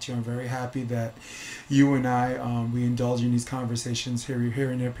have talked to you. I'm very happy that you and I, we indulge in these conversations here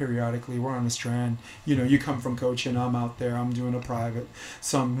and there periodically. We're on a strand. You come from coaching. I'm out there. I'm doing a private.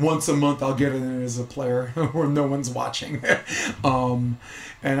 Once a month I'll get in as a player where no one's watching. And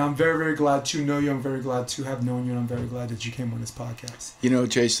I'm very, very glad to know you. I'm very glad to have known you. And I'm very glad that you came on this podcast.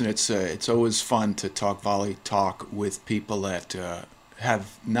 Jason, it's always fun to talk with people that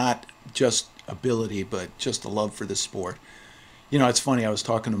have not just ability, but just a love for the sport. It's funny. I was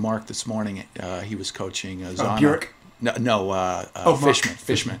talking to Mark this morning. He was coaching Zana. Bjork?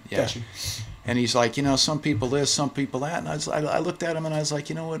 Fishman. Yeah. Gotcha. And he's like, some people this, some people that. And I looked at him and I was like,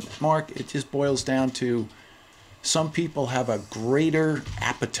 you know what, Mark? It just boils down to some people have a greater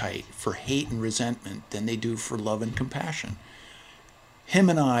appetite for hate and resentment than they do for love and compassion. Him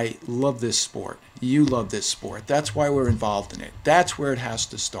and I love this sport. You love this sport. That's why we're involved in it. That's where it has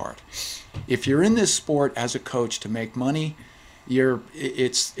to start. If you're in this sport as a coach to make money, you're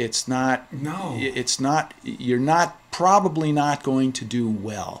probably not going to do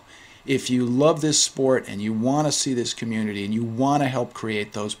well. If you love this sport and you want to see this community and you want to help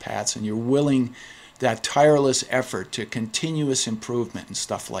create those paths and you're willing that tireless effort to continuous improvement and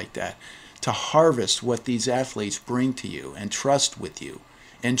stuff like that, to harvest what these athletes bring to you and trust with you,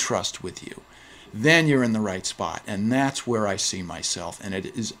 then you're in the right spot. And that's where I see myself. And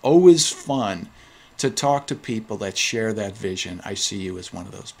it is always fun to talk to people that share that vision. I see you as one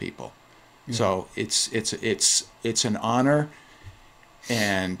of those people. Yeah. So it's an honor,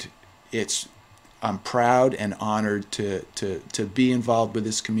 and I'm proud and honored to be involved with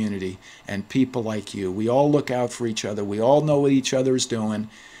this community and people like you. We all look out for each other. We all know what each other is doing.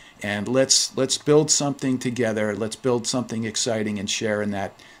 And let's build something together. Let's build something exciting and share in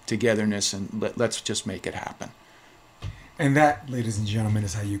that togetherness, and let's just make it happen. And that, ladies and gentlemen,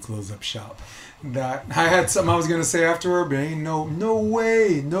 is how you close up shop. That I had something I was gonna say afterward, but ain't no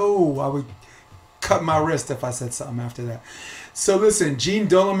way, I would cut my wrist if I said something after that. So listen, Gene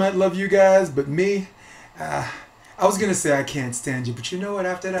Dolan might love you guys, but me, I I was going to say I can't stand you, but you know what?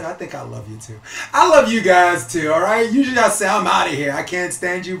 After that, I think I love you too. I love you guys too, all right? Usually I say I'm out of here. I can't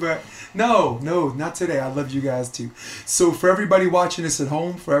stand you, but no, not today. I love you guys too. So for everybody watching this at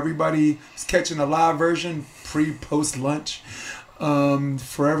home, for everybody who's catching a live version, pre-post lunch,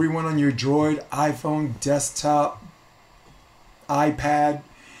 for everyone on your Droid, iPhone, desktop, iPad,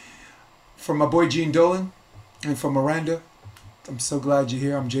 for my boy Gene Dolan, and for Miranda, I'm so glad you're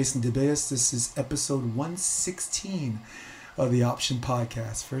here. I'm Jason DeBeas. This is episode 116 of the Option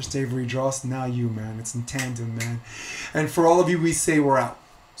Podcast. First Avery Dross, now you, man. It's in tandem, man. And for all of you, we say we're out.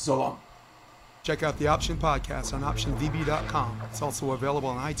 So long. Check out the Option Podcast on optionvb.com. It's also available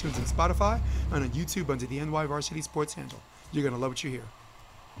on iTunes and Spotify and on YouTube under the NY Varsity Sports handle. You're going to love what you hear.